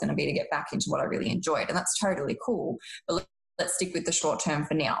goal is going to be to get back into what I really enjoyed. And that's totally cool. But let's stick with the short-term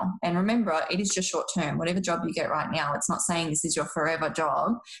for now. And remember, it is just short-term. Whatever job you get right now, it's not saying this is your forever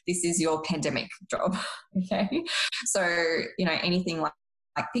job. This is your pandemic job, okay? So, you know, anything like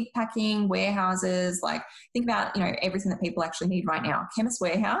pick packing, warehouses, like think about, you know, everything that people actually need right now. Chemist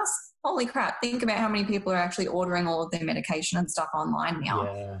Warehouse, holy crap, think about how many people are actually ordering all of their medication and stuff online now.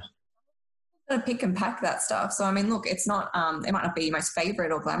 Yeah. To pick and pack that stuff. So, I mean, look, it's not, it might not be your most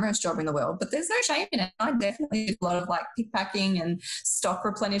favorite or glamorous job in the world, but there's no shame in it. I definitely did a lot of like pick packing and stock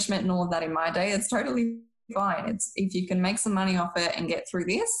replenishment and all of that in my day. It's totally fine. It's if you can make some money off it and get through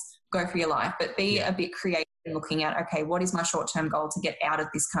this, go for your life. But be a bit creative in looking at, okay, what is my short-term goal to get out of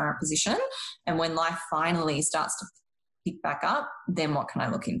this current position? And when life finally starts to pick back up, then what can I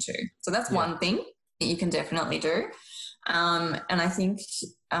look into? So that's one thing that you can definitely do. And I think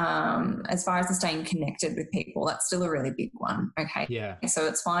as far as the staying connected with people, that's still a really big one. Okay. Yeah. So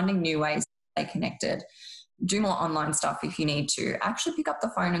it's finding new ways to stay connected. Do more online stuff if you need to. Actually pick up the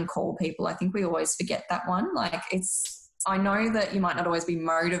phone and call people. I think we always forget that one. Like I know that you might not always be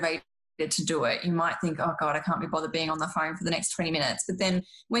motivated to do it. You might think, oh God, I can't be bothered being on the phone for the next 20 minutes. But then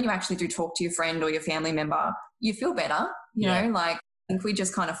when you actually do talk to your friend or your family member, you feel better, you know, like I think we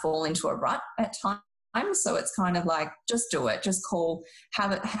just kind of fall into a rut at times. So it's kind of like, just do it, just call,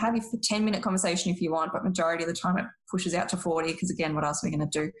 have your 10-minute conversation if you want, but majority of the time it pushes out to 40 because again, what else are we going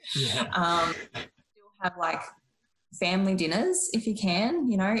to do? Yeah. Still have like family dinners if you can,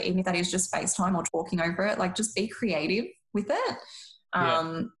 you know, even if that is just FaceTime or talking over it, like just be creative with it.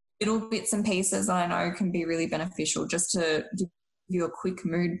 Little bits and pieces I know can be really beneficial just to give you a quick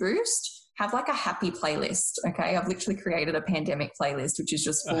mood boost. Have like a happy playlist, okay? I've literally created a pandemic playlist which is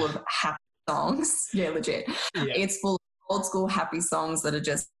just full of happy songs. Yeah, legit. Yeah. It's full of old school happy songs that are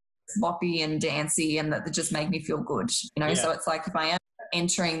just boppy and dancey and that just make me feel good, you know? So it's like if I am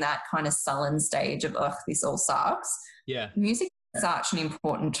entering that kind of sullen stage of, this all sucks, music is such an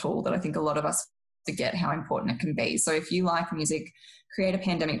important tool that I think a lot of us forget how important it can be. So if you like music, create a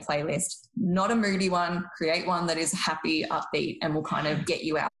pandemic playlist, not a moody one, create one that is happy, upbeat, and will kind of get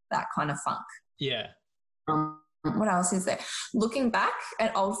you out of that kind of funk. Yeah. What else is there? Looking back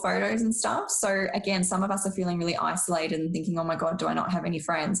at old photos and stuff. So again, some of us are feeling really isolated and thinking, oh my God, do I not have any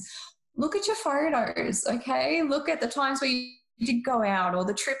friends? Look at your photos, okay? Look at the times where you did go out or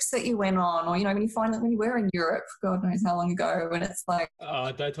the trips that you went on, or, you know, when you were in Europe, God knows how long ago, when it's like,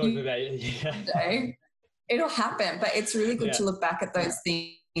 oh, don't talk about it. Yeah. It'll happen, but it's really good to look back at those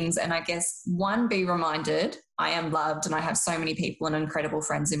things and I guess be reminded I am loved and I have so many people and incredible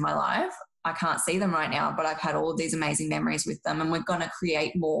friends in my life. I can't see them right now, but I've had all of these amazing memories with them and we're going to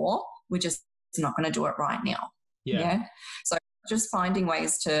create more. We're just not going to do it right now. Yeah. So just finding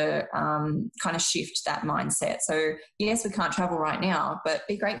ways to kind of shift that mindset. So yes, we can't travel right now, but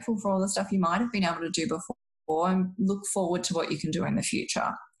be grateful for all the stuff you might have been able to do before and look forward to what you can do in the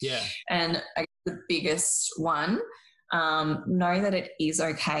future. Yeah. And the biggest one, know that it is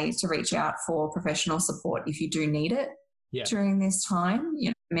okay to reach out for professional support if you do need it during this time. You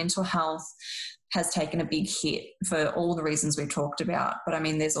know, mental health has taken a big hit for all the reasons we've talked about. But I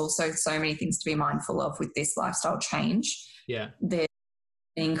mean, there's also so many things to be mindful of with this lifestyle change. Yeah. There's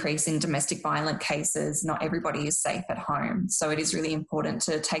an increase in domestic violence cases. Not everybody is safe at home. So it is really important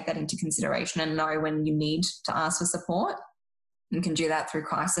to take that into consideration and know when you need to ask for support. You can do that through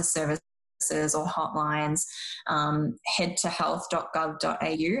crisis services or hotlines.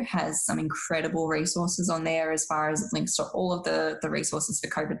 Headtohealth.gov.au has some incredible resources on there as far as links to all of the resources for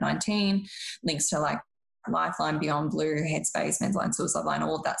COVID-19, links to like Lifeline, Beyond Blue, Headspace, Men's Line, Suicide Line,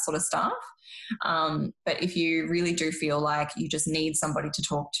 all of that sort of stuff. But if you really do feel like you just need somebody to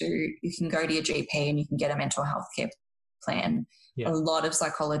talk to, you can go to your GP and you can get a mental health care plan. Yeah. A lot of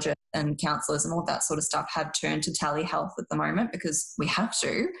psychologists and counsellors and all that sort of stuff have turned to telehealth at the moment because we have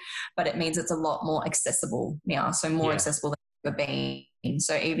to, but it means it's a lot more accessible now, so more accessible than it's ever been.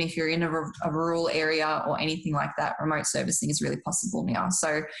 So even if you're in a rural area or anything like that, remote servicing is really possible now.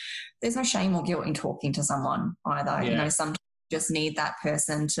 So there's no shame or guilt in talking to someone either. Yeah. You know, sometimes you just need that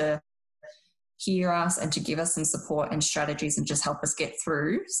person to hear us and to give us some support and strategies and just help us get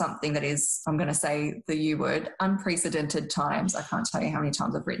through something that is, I'm going to say the U word, unprecedented times. I can't tell you how many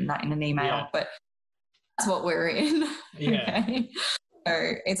times I've written that in an email, but that's what we're in. Yeah. Okay?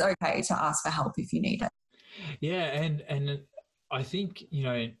 So it's okay to ask for help if you need it. Yeah. And I think, you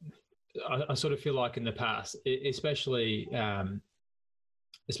know, I sort of feel like in the past, especially I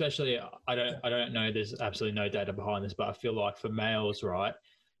don't know, there's absolutely no data behind this, but I feel like for males, right,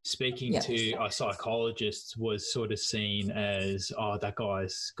 speaking to a psychologist was sort of seen as, oh, that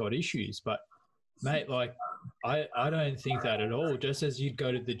guy's got issues. But mate, like I don't think that at all. Just as you'd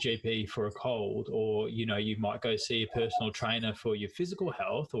go to the GP for a cold, or, you know, you might go see a personal trainer for your physical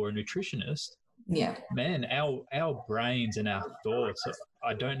health or a nutritionist. Yeah. Man, our brains and our thoughts,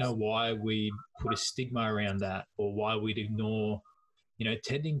 I don't know why we put a stigma around that or why we'd ignore, you know,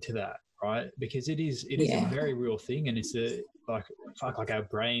 tending to that, right? Because it is a very real thing, and it's like our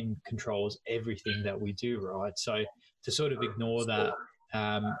brain controls everything that we do, right? So to sort of ignore that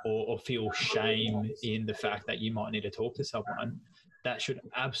or feel shame in the fact that you might need to talk to someone, that should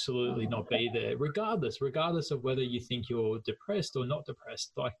absolutely not be there, regardless of whether you think you're depressed or not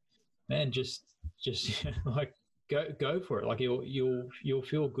depressed. Like, man, just just like go for it. Like you'll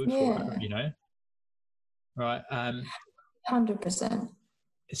feel good for it, you know? Right. 100%.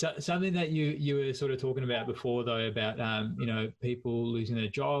 So something that you were sort of talking about before, though, about you know, people losing their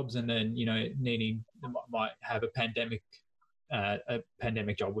jobs and then, you know, might have a pandemic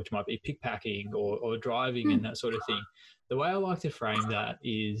job, which might be pickpacking or driving and that sort of thing. The way I like to frame that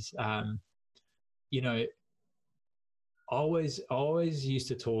is, you know, I always used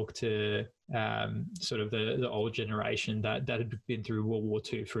to talk to sort of the old generation that had been through World War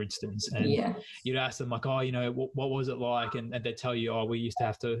II, for instance, and you'd ask them like, oh, you know, what was it like? And they'd tell you, oh, we used to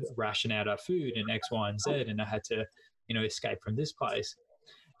have to ration out our food and X, Y, and Z, and I had to, you know, escape from this place.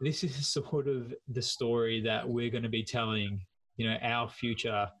 This is sort of the story that we're going to be telling, you know, our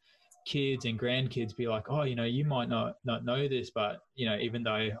future kids and grandkids. Be like, oh, you know, you might not know this, but, you know, even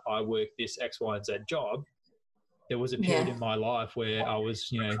though I work this X, Y, and Z job, there was a period in my life where I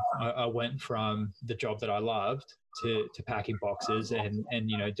was, you know, I went from the job that I loved to packing boxes and,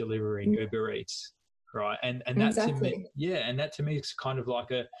 you know, delivering Uber Eats. Right. And that to me, and that to me is kind of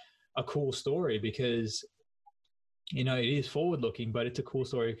like a cool story, because, you know, it is forward looking, but it's a cool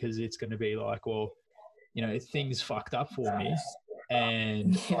story because it's going to be like, well, you know, things fucked up for me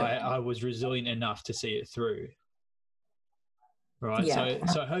and I was resilient enough to see it through. Right.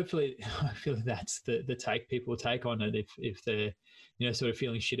 So hopefully that's the take people take on it if they're, you know, sort of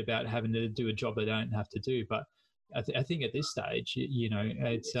feeling shit about having to do a job they don't have to do. But I think at this stage, you know,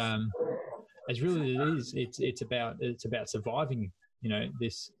 it's as really it is, it's about surviving, you know,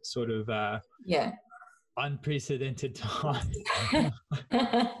 this sort of unprecedented time.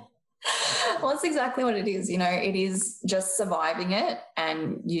 Well, that's exactly what it is. You know, it is just surviving it.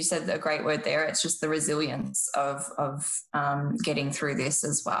 And you said a great word there. It's just the resilience of getting through this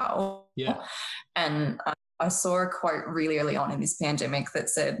as well. Yeah. And I saw a quote really early on in this pandemic that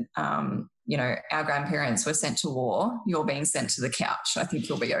said, you know, our grandparents were sent to war. You're being sent to the couch. I think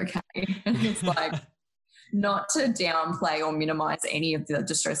you'll be okay. And it's like, not to downplay or minimize any of the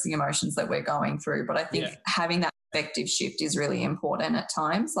distressing emotions that we're going through, but I think having that perspective shift is really important at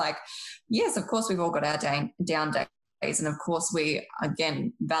times. Like, yes, of course, we've all got our down days. And of course,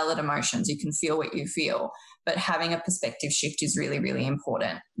 again, valid emotions. You can feel what you feel, but having a perspective shift is really, really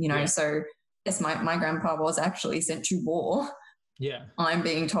important. You know, so yes, my grandpa was actually sent to war. Yeah. I'm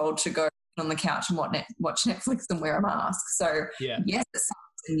being told to go on the couch and watch Netflix and wear a mask. So yes, it sucks,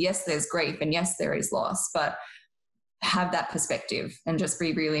 and yes, there's grief, and yes, there is loss, but have that perspective and just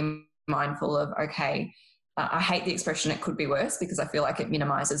be really mindful of, okay, I hate the expression it could be worse, because I feel like it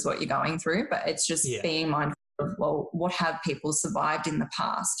minimizes what you're going through, but it's just being mindful of, well, what have people survived in the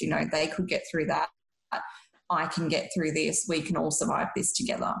past? You know, they could get through that. I can get through this. We can all survive this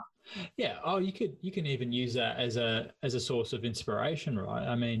together. Yeah. Oh, you can even use that as a source of inspiration, right?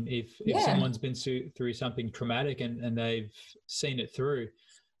 I mean, if someone's been through something traumatic and they've seen it through,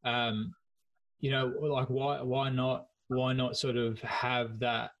 you know, like why not sort of have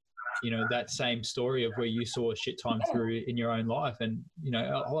that, you know, that same story of where you saw a shit time through in your own life. And, you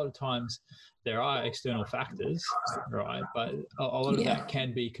know, a lot of times there are external factors, right? But a lot of that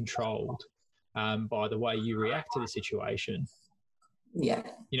can be controlled by the way you react to the situation. Yeah.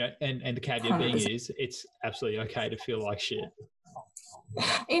 You know, and the caveat 100%. Being is it's absolutely okay to feel like shit.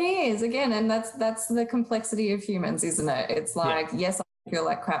 It is, again, and that's the complexity of humans, isn't it? It's like, yes, I feel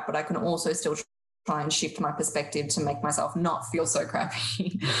like crap, but I can also still try and shift my perspective to make myself not feel so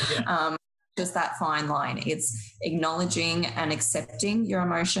crappy. Just that fine line. It's acknowledging and accepting your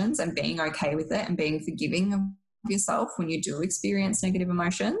emotions and being okay with it and being forgiving of yourself when you do experience negative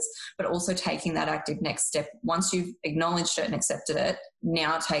emotions, but also taking that active next step. Once you've acknowledged it and accepted it,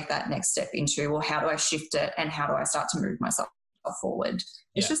 now take that next step into, well, how do I shift it and how do I start to move myself forward?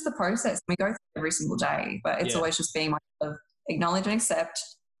 It's just the process. We go through it every single day, but it's always just being mindful of acknowledge and accept,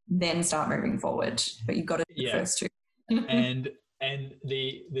 then start moving forward. But you've got to do the first two. and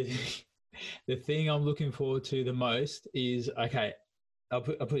the thing I'm looking forward to the most is, okay, I'll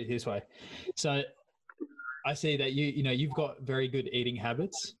put it this way. So I see that you know you've got very good eating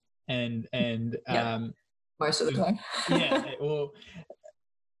habits and most of the time. Well,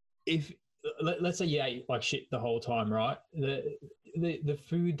 if let's say you ate like shit the whole time, right? The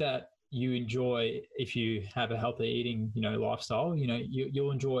food that you enjoy, if you have a healthy eating, you know, lifestyle, you know,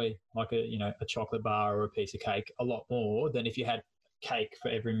 you'll enjoy like a chocolate bar or a piece of cake a lot more than if you had cake for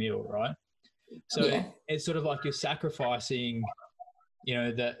every meal, right? So it's sort of like you're sacrificing, you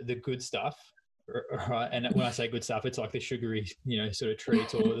know, the good stuff. Right. And when I say good stuff, it's like the sugary, you know, sort of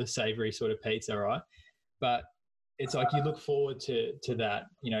treats or the savory sort of pizza. Right. But it's like you look forward to that.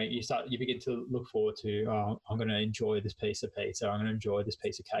 You know, you begin to look forward to, oh, I'm going to enjoy this piece of pizza. I'm going to enjoy this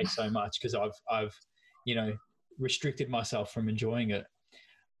piece of cake so much because I've, you know, restricted myself from enjoying it.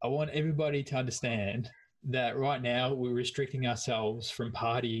 I want everybody to understand that right now we're restricting ourselves from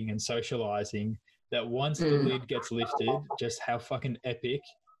partying and socializing, that once the lid gets lifted, just how fucking epic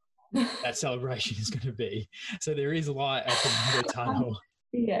that celebration is going to be. So there is light at the end of the tunnel.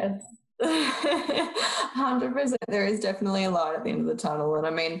 Yes. 100%. There is definitely a light at the end of the tunnel. And I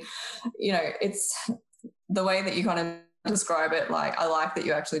mean, you know, it's the way that you kind of describe it. Like, I like that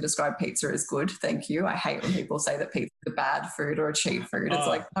you actually describe pizza as good. Thank you. I hate when people say that pizza is a bad food or a cheap food. It's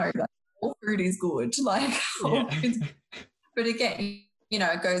like, no, all food is good. Like, but again, you know,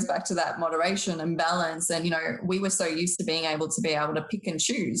 it goes back to that moderation and balance. And, you know, we were so used to being able to pick and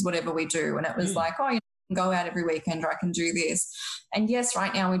choose whatever we do. And it was like, oh, you know, I can go out every weekend or I can do this. And yes,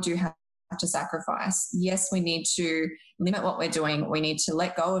 right now we do have to sacrifice. Yes, we need to limit what we're doing. We need to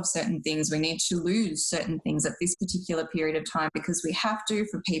let go of certain things. We need to lose certain things at this particular period of time because we have to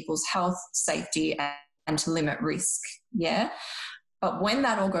for people's health, safety, and to limit risk. Yeah. But when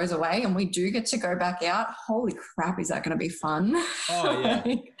that all goes away and we do get to go back out, holy crap, is that going to be fun? Oh, yeah.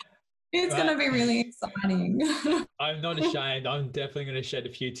 It's going to be really exciting. I'm not ashamed. I'm definitely going to shed a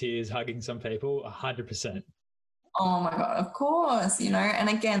few tears hugging some people, 100%. Oh, my God, of course, you know. And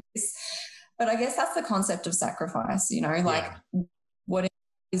again, but I guess that's the concept of sacrifice, you know, like whatever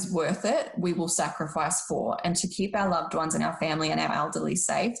is worth it, we will sacrifice for. And to keep our loved ones and our family and our elderly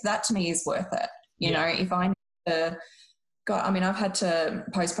safe, that to me is worth it. You know, if I need to... God, I mean, I've had to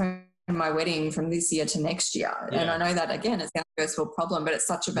postpone my wedding from this year to next year. Yeah. And I know that, again, it's going to go to a problem, but it's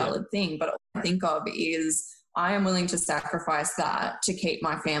such a valid thing. But all I think of is I am willing to sacrifice that to keep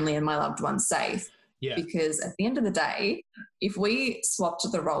my family and my loved ones safe. Yeah. Because at the end of the day, if we swapped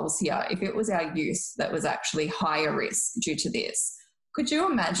the roles here, if it was our youth that was actually higher risk due to this, could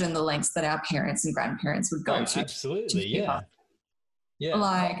you imagine the lengths that our parents and grandparents would go to? Absolutely, yeah. Yeah.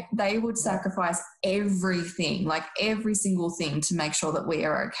 Like, they would sacrifice everything, like every single thing to make sure that we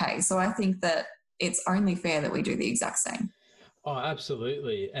are okay. So I think that it's only fair that we do the exact same. Oh,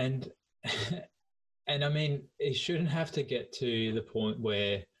 absolutely. And I mean, it shouldn't have to get to the point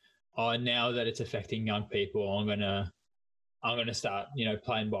where, oh, now that it's affecting young people, I'm gonna start, you know,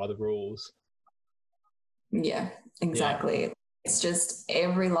 playing by the rules. Yeah, exactly. Yeah. It's just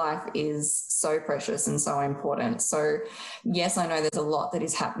every life is so precious and so important. So, yes, I know there's a lot that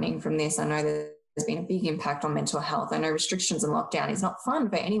is happening from this. I know there's been a big impact on mental health. I know restrictions and lockdown is not fun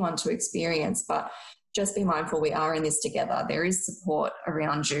for anyone to experience, but just be mindful we are in this together. There is support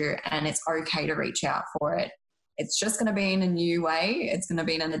around you and it's okay to reach out for it. It's just going to be in a new way. It's going to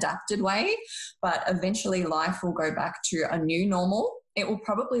be in an adapted way, but eventually life will go back to a new normal. It will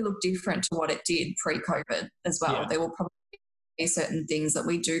probably look different to what it did pre-COVID as well. Yeah. There will probably certain things that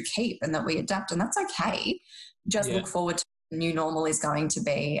we do keep and that we adapt, and that's okay. Just look forward to what the new normal is going to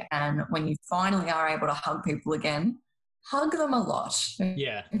be, and when you finally are able to hug people again, hug them a lot.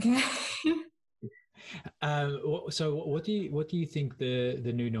 Yeah. Okay. So what do you think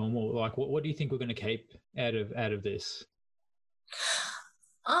the new normal, like what do you think we're going to keep out of this?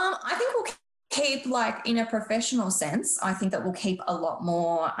 I think we'll keep, like, in a professional sense, I think that we'll keep a lot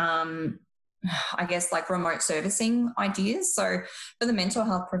more I guess, like, remote servicing ideas. So for the mental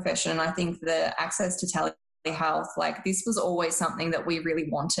health profession, I think the access to telehealth, like, this was always something that we really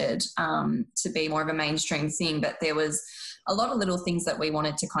wanted to be more of a mainstream thing, but there was a lot of little things that we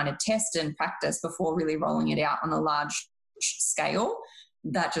wanted to kind of test and practice before really rolling it out on a large scale.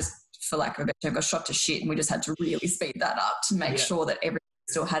 That just, for lack of a better term, got shot to shit, and we just had to really speed that up to make sure that everyone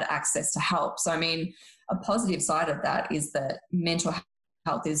still had access to help. So, I mean, a positive side of that is that mental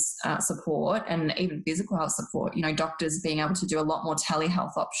health is support, and even physical health support. You know, doctors being able to do a lot more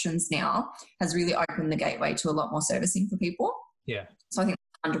telehealth options now has really opened the gateway to a lot more servicing for people. Yeah. So I think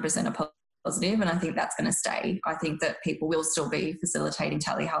 100% a positive, and I think that's going to stay. I think that people will still be facilitating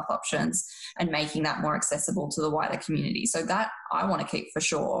telehealth options and making that more accessible to the wider community. So that I want to keep for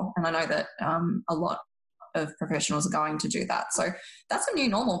sure. And I know that a lot of professionals are going to do that. So that's a new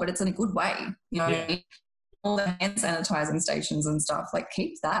normal, but it's in a good way. You know what I mean? All the hand sanitizing stations and stuff, like,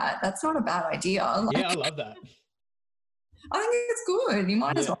 keep that. That's not a bad idea. Like, yeah, I love that. I think it's good. You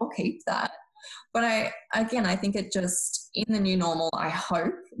might as well keep that. But I think it just, in the new normal, I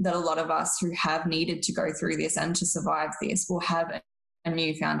hope that a lot of us who have needed to go through this and to survive this will have a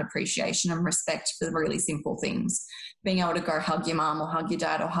newfound appreciation and respect for the really simple things. Being able to go hug your mum or hug your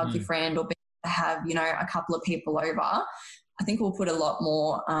dad or hug your friend, or being able to have, you know, a couple of people over, I think we'll put a lot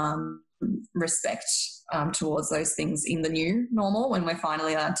more respect towards those things in the new normal when we're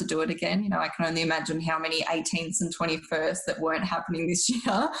finally allowed to do it again. You know, I can only imagine how many 18th and 21st that weren't happening this year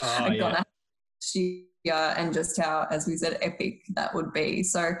are going to happen this year, and just how, as we said, epic that would be.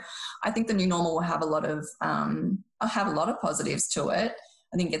 So I think the new normal will have a lot of positives to it.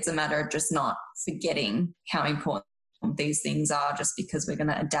 I think it's a matter of just not forgetting how important these things are just because we're going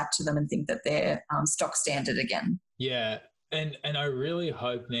to adapt to them and think that they're stock standard again. Yeah. And I really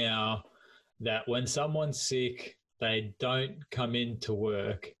hope now that when someone's sick, they don't come into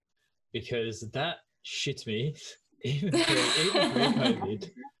work, because that shits me. Even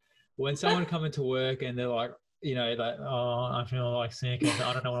pre-COVID, when someone come into work and they're like, you know, like, oh, I feel like sick and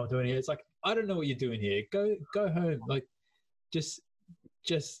I don't know what I'm doing here. It's like, I don't know what you're doing here. Go home. Like, just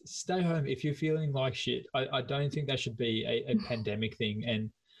stay home if you're feeling like shit. I don't think that should be a pandemic thing.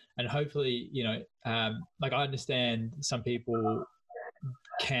 And hopefully, you know, like, I understand some people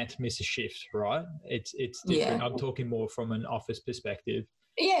can't miss a shift, right? It's different. Yeah. I'm talking more from an office perspective.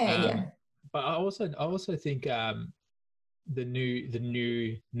 Yeah. But I also think the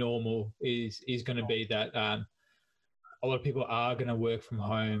new normal is going to be that a lot of people are going to work from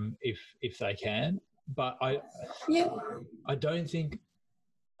home if they can. But I don't think,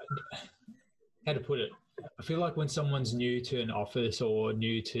 how to put it, I feel like when someone's new to an office or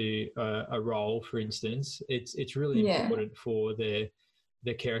new to a role, for instance, it's really important for their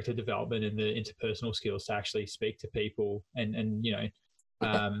character development and the interpersonal skills to actually speak to people and you know,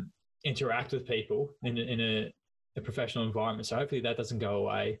 interact with people in a professional environment. So hopefully that doesn't go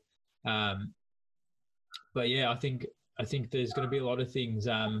away. But yeah, I think there's going to be a lot of things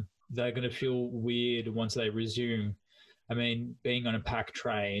that are going to feel weird once they resume. I mean, being on a packed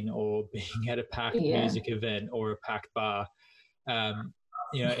train or being at a packed music event or a packed bar,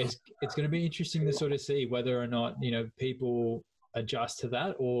 you know, it's going to be interesting to sort of see whether or not, you know, people adjust to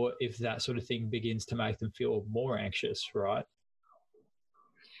that, or if that sort of thing begins to make them feel more anxious, right?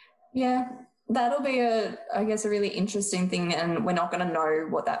 Yeah, that'll be I guess a really interesting thing, and we're not going to know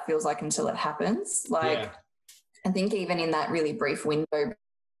what that feels like until it happens. Like, I think even in that really brief window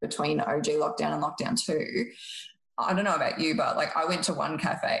between OG lockdown and lockdown 2, I don't know about you, but like, I went to one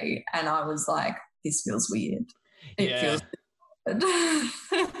cafe and I was like, this feels weird. It feels weird.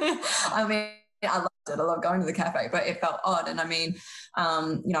 I mean, I loved it. I love going to the cafe, but it felt odd. And I mean,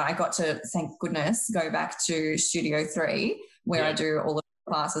 you know, I got to, thank goodness, go back to Studio 3 where I do all of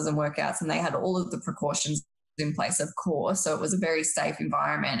the classes and workouts, and they had all of the precautions in place, of course. So it was a very safe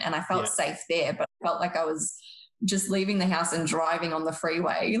environment, and I felt safe there, but I felt like I was just leaving the house and driving on the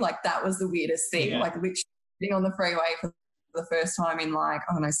freeway. Like, that was the weirdest thing. Like, literally sitting on the freeway for the first time in like,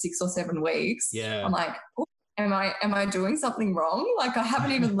 I don't know, 6 or 7 weeks. Yeah. I'm like, oh, am I doing something wrong? Like, I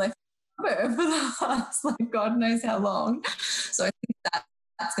haven't even left for the last, like, God knows how long. So I think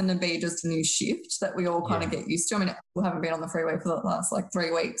that's going to be just a new shift that we all kind of get used to. I mean, we haven't been on the freeway for the last like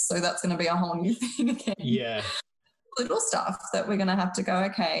 3 weeks, so that's going to be a whole new thing again. Yeah. Little stuff that we're going to have to go,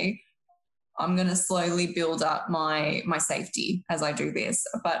 okay, I'm going to slowly build up my safety as I do this.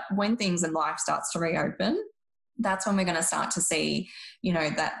 But when things in life starts to reopen, that's when we're going to start to see, you know,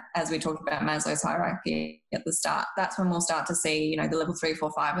 that, as we talked about Maslow's hierarchy at the start, that's when we'll start to see, you know, the level 3,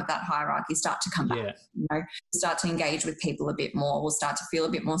 4, 5 of that hierarchy start to come back. You know, start to engage with people a bit more. We'll start to feel a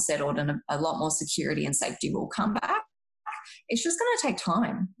bit more settled, and a lot more security and safety will come back. It's just going to take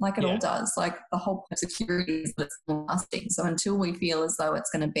time, like it all does. Like, the whole point of security is that it's lasting. So until we feel as though it's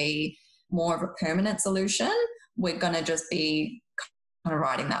going to be more of a permanent solution, we're going to just be kind of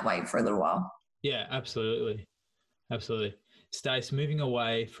riding that wave for a little while. Yeah, absolutely. Absolutely. Stace, moving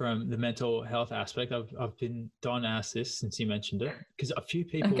away from the mental health aspect, I've been Don asked this since you mentioned it, because a few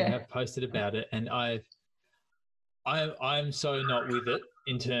people have posted about it, and I'm so not with it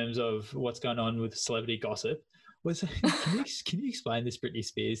in terms of what's going on with celebrity gossip. Can you explain this Britney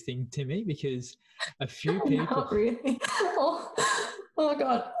Spears thing to me? Because a few people. Not really. Oh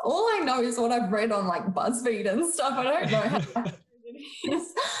God! All I know is what I've read on like BuzzFeed and stuff. I don't know how it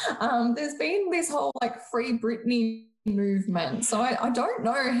is. There's been this whole like Free Britney movement, so I don't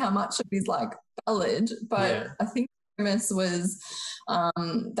know how much of it is like valid, but I think the premise was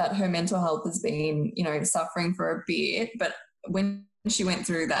that her mental health has been, you know, suffering for a bit, but when she went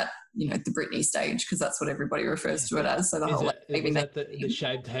through that, you know, the Britney stage, because that's what everybody refers to it as. So the whole the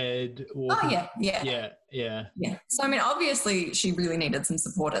shaved head. Walking. Oh yeah. So I mean, obviously, she really needed some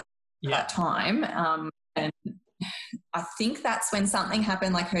support at that time, and I think that's when something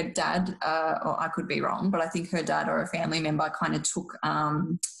happened. Like, her dad, or I could be wrong, but I think her dad or a family member kind of took,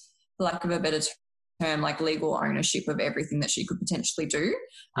 for lack of a better term, like legal ownership of everything that she could potentially do,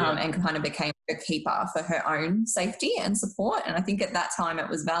 and kind of became a keeper for her own safety and support. And I think at that time it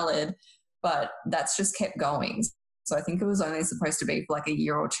was valid, but that's just kept going. So I think it was only supposed to be for like a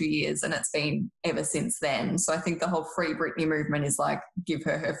year or 2 years, and it's been ever since then. So I think the whole Free Britney movement is like, give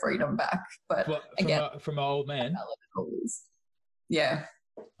her freedom back. But again, from an old man. Yeah.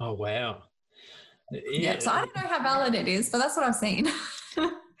 Oh wow. Yeah. So I don't know how valid it is, but that's what I've seen.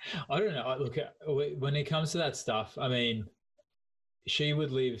 I don't know. Look, when it comes to that stuff, I mean, she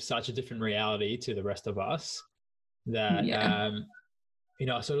would live such a different reality to the rest of us that, you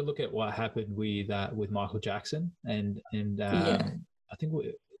know, I sort of look at what happened with Michael Jackson, and I think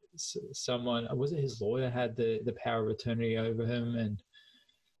someone, was it his lawyer, had the power of attorney over him, and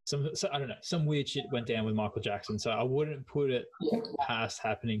I don't know, some weird shit went down with Michael Jackson. So I wouldn't put it past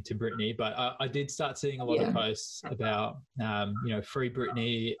happening to Britney, but I did start seeing a lot of posts about, you know, Free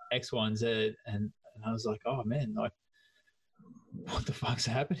Britney, X, Y, and Z, and I was like, oh man, like, what the fuck's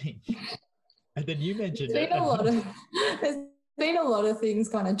happening? And then you mentioned it. There's been a lot of things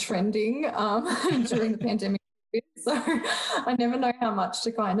kind of trending during the pandemic. So I never know how much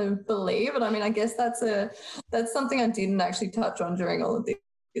to kind of believe. And I mean, I guess that's something I didn't actually touch on during all of this.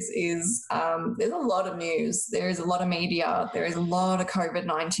 Is there's a lot of news, there is a lot of media, there is a lot of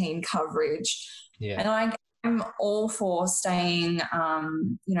COVID-19 coverage, and I'm all for staying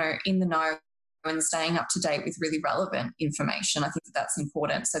you know, in the know and staying up to date with really relevant information. I think that's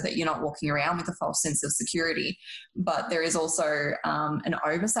important, so that you're not walking around with a false sense of security. But there is also an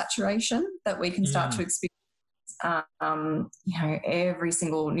oversaturation that we can start to experience. You know, every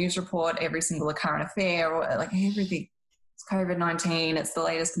single news report, every single current affair, or like everything, it's COVID-19, it's the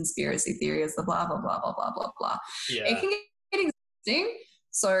latest conspiracy theories, the blah, blah, blah, blah, blah, blah, blah. Yeah. It can get exhausting.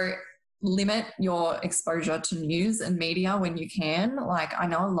 So limit your exposure to news and media when you can. Like, I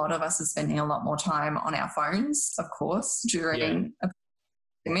know a lot of us are spending a lot more time on our phones, of course, during a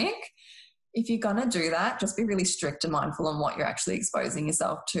pandemic. If you're going to do that, just be really strict and mindful on what you're actually exposing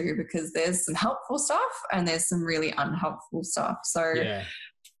yourself to, because there's some helpful stuff and there's some really unhelpful stuff. So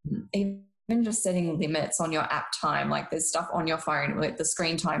even just setting limits on your app time, like there's stuff on your phone with the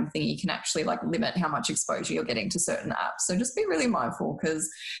screen time thing, you can actually like limit how much exposure you're getting to certain apps. So just be really mindful, because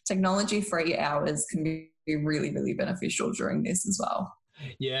technology-free hours can be really, really beneficial during this as well.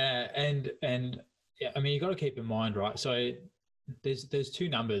 Yeah. And yeah, I mean, you got to keep in mind, right? So there's two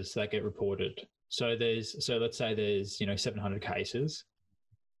numbers that get reported. So let's say there's, you know, 700 cases.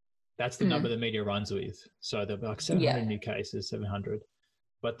 That's the number the media runs with. So there'll be like 700 new cases, 700.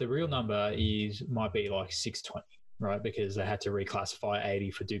 But the real number might be like 620, right? Because they had to reclassify 80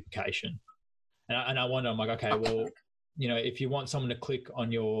 for duplication. And I wonder, I'm like, okay, well, you know, if you want someone to click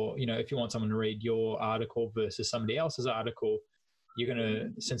on your, you know, if you want someone to read your article versus somebody else's article, you're going to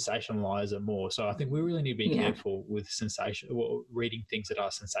sensationalize it more. So I think we really need to be careful with reading things that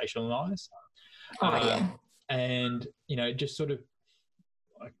are sensationalized. And, you know, just sort of,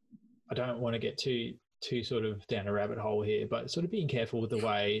 like, I don't want to get too sort of down a rabbit hole here, but sort of being careful with the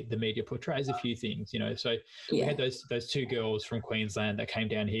way the media portrays a few things, you know. So we had those two girls from Queensland that came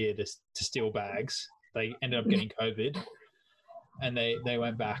down here to steal bags. They ended up getting COVID, and they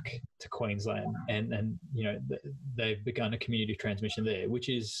went back to Queensland, and you know, they've begun a community transmission there, which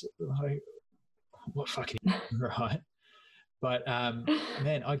is like, what fucking right. But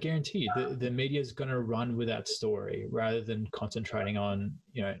man, I guarantee you the media is going to run with that story rather than concentrating on,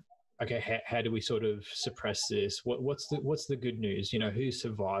 you know, okay, how do we sort of suppress this? What's the good news? You know, who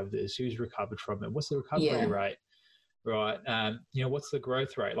survived this? Who's recovered from it? What's the recovery rate? Right. You know, what's the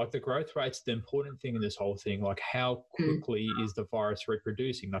growth rate? Like, the growth rate's the important thing in this whole thing. Like, how quickly is the virus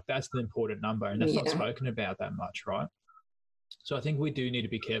reproducing? Like, that's the important number, and that's not spoken about that much, right? So I think we do need to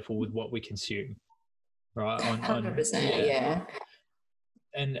be careful with what we consume, right? 100%,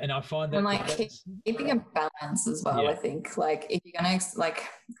 And I find that, and like keeping a balance as well. I think, like, if you're going to, like,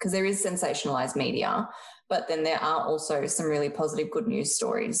 because there is sensationalized media, but then there are also some really positive, good news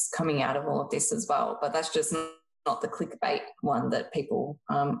stories coming out of all of this as well. But that's just not the clickbait one that people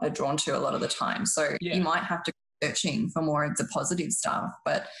are drawn to a lot of the time. So you might have to be searching for more of the positive stuff.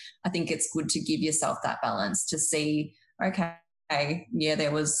 But I think it's good to give yourself that balance to see, okay,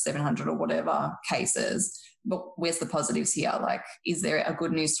 there was 700 or whatever cases, but where's the positives here? Like, is there a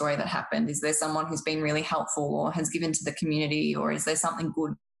good news story that happened? Is there someone who's been really helpful or has given to the community, or is there something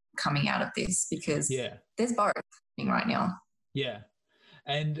good coming out of this? Because there's both right now. Yeah.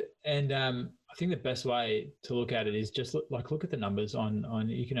 And I think the best way to look at it is just look at the numbers on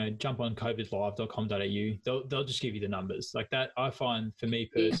you can jump on covidlive.com.au. They'll just give you the numbers like that. I find, for me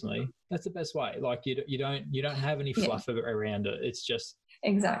personally, that's the best way. Like, you don't have any fluff around it. It's just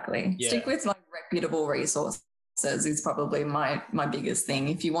exactly stick with like reputable resources is probably my biggest thing.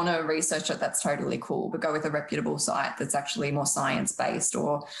 If you want to research it, that's totally cool, but go with a reputable site that's actually more science-based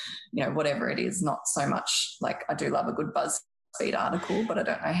or, whatever it is, not so much like I do love a good BuzzFeed article, but I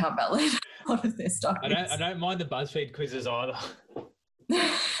don't know how valid a lot of their stuff is. I don't mind the BuzzFeed quizzes either.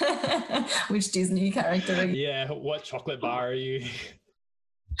 Which Disney character are you? Yeah, what chocolate bar are you?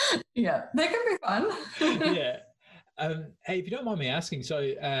 Yeah, they can be fun. Yeah. Hey, if you don't mind me asking,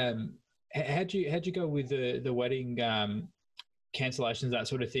 so how'd you go with the wedding cancellations, that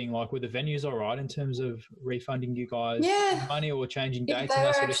sort of thing? Like, were the venues all right in terms of refunding you guys money or changing dates and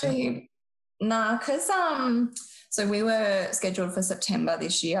that sort of thing? Nah, because so we were scheduled for September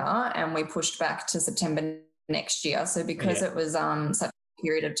this year and we pushed back to September next year. So because it was such a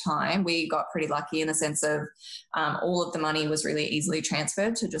period of time, we got pretty lucky in the sense of all of the money was really easily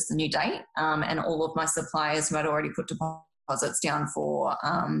transferred to just the new date, and all of my suppliers who had already put deposits down for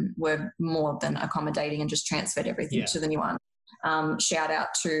were more than accommodating and just transferred everything to the new one. Shout out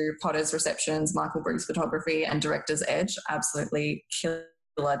to Potter's Receptions, Michael Briggs Photography and Director's Edge. Absolutely killer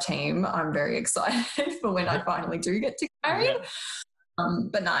team. I'm very excited for when I finally do get to get married.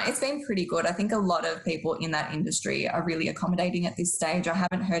 But no, it's been pretty good. I think a lot of people in that industry are really accommodating at this stage. I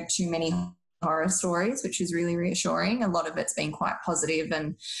haven't heard too many horror stories, which is really reassuring. A lot of it's been quite positive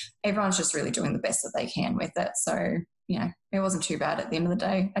and everyone's just really doing the best that they can with it. So, it wasn't too bad at the end of the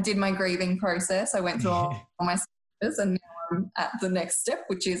day. I did my grieving process. I went through all my stages and now I'm at the next step,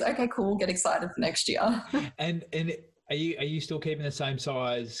 which is, okay, cool, get excited for next year. And are you still keeping the same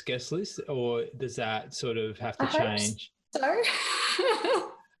size guest list, or does that sort of have to change? So,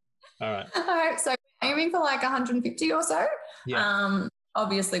 all right. So aiming for like 150 or so. Yeah.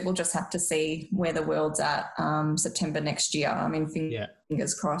 Obviously, we'll just have to see where the world's at September next year. I mean,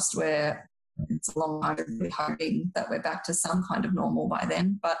 fingers crossed. It's a long time, really hoping that we're back to some kind of normal by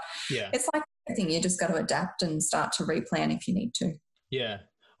then. But it's like everything, you just got to adapt and start to replan if you need to. Yeah.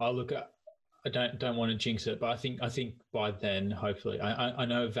 I don't want to jinx it, but I think by then, hopefully, I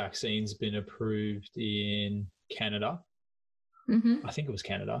know a vaccine's been approved in Canada. Mm-hmm. I think it was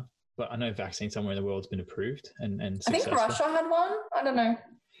Canada, but I know vaccine somewhere in the world's been approved and I think Russia had one. I don't know.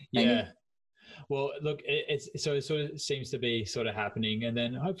 Yeah. Well, look, it sort of seems to be sort of happening, and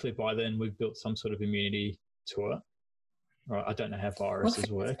then hopefully by then we've built some sort of immunity to it. Right, I don't know how viruses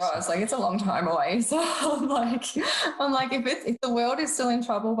work. It's like it's a long time away. So I'm like, if the world is still in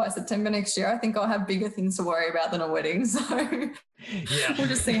trouble by September next year, I think I'll have bigger things to worry about than a wedding. So we'll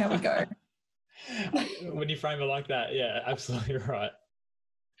just see how we go. When you frame it like that, yeah, absolutely right.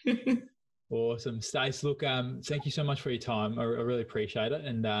 Awesome, Stace. Look, thank you so much for your time. I really appreciate it,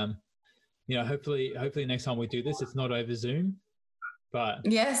 and hopefully next time we do this, it's not over Zoom. But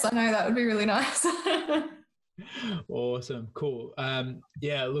yes, I know that would be really nice. Awesome, cool.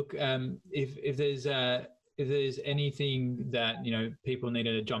 Look, if there's anything that people need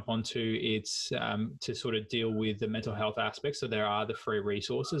to jump onto, it's to sort of deal with the mental health aspects. So there are the free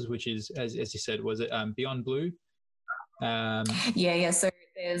resources, which is as you said, was it Beyond Blue? So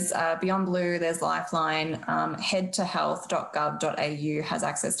there's Beyond Blue, there's Lifeline. Headtohealth.gov.au has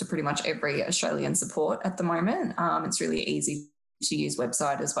access to pretty much every Australian support at the moment. It's really easy to use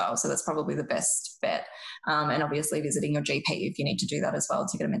website as well, so that's probably the best bet. And obviously visiting your GP if you need to do that as well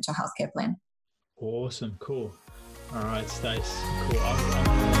to get a mental health care plan. Awesome, cool. All right, Stace, cool.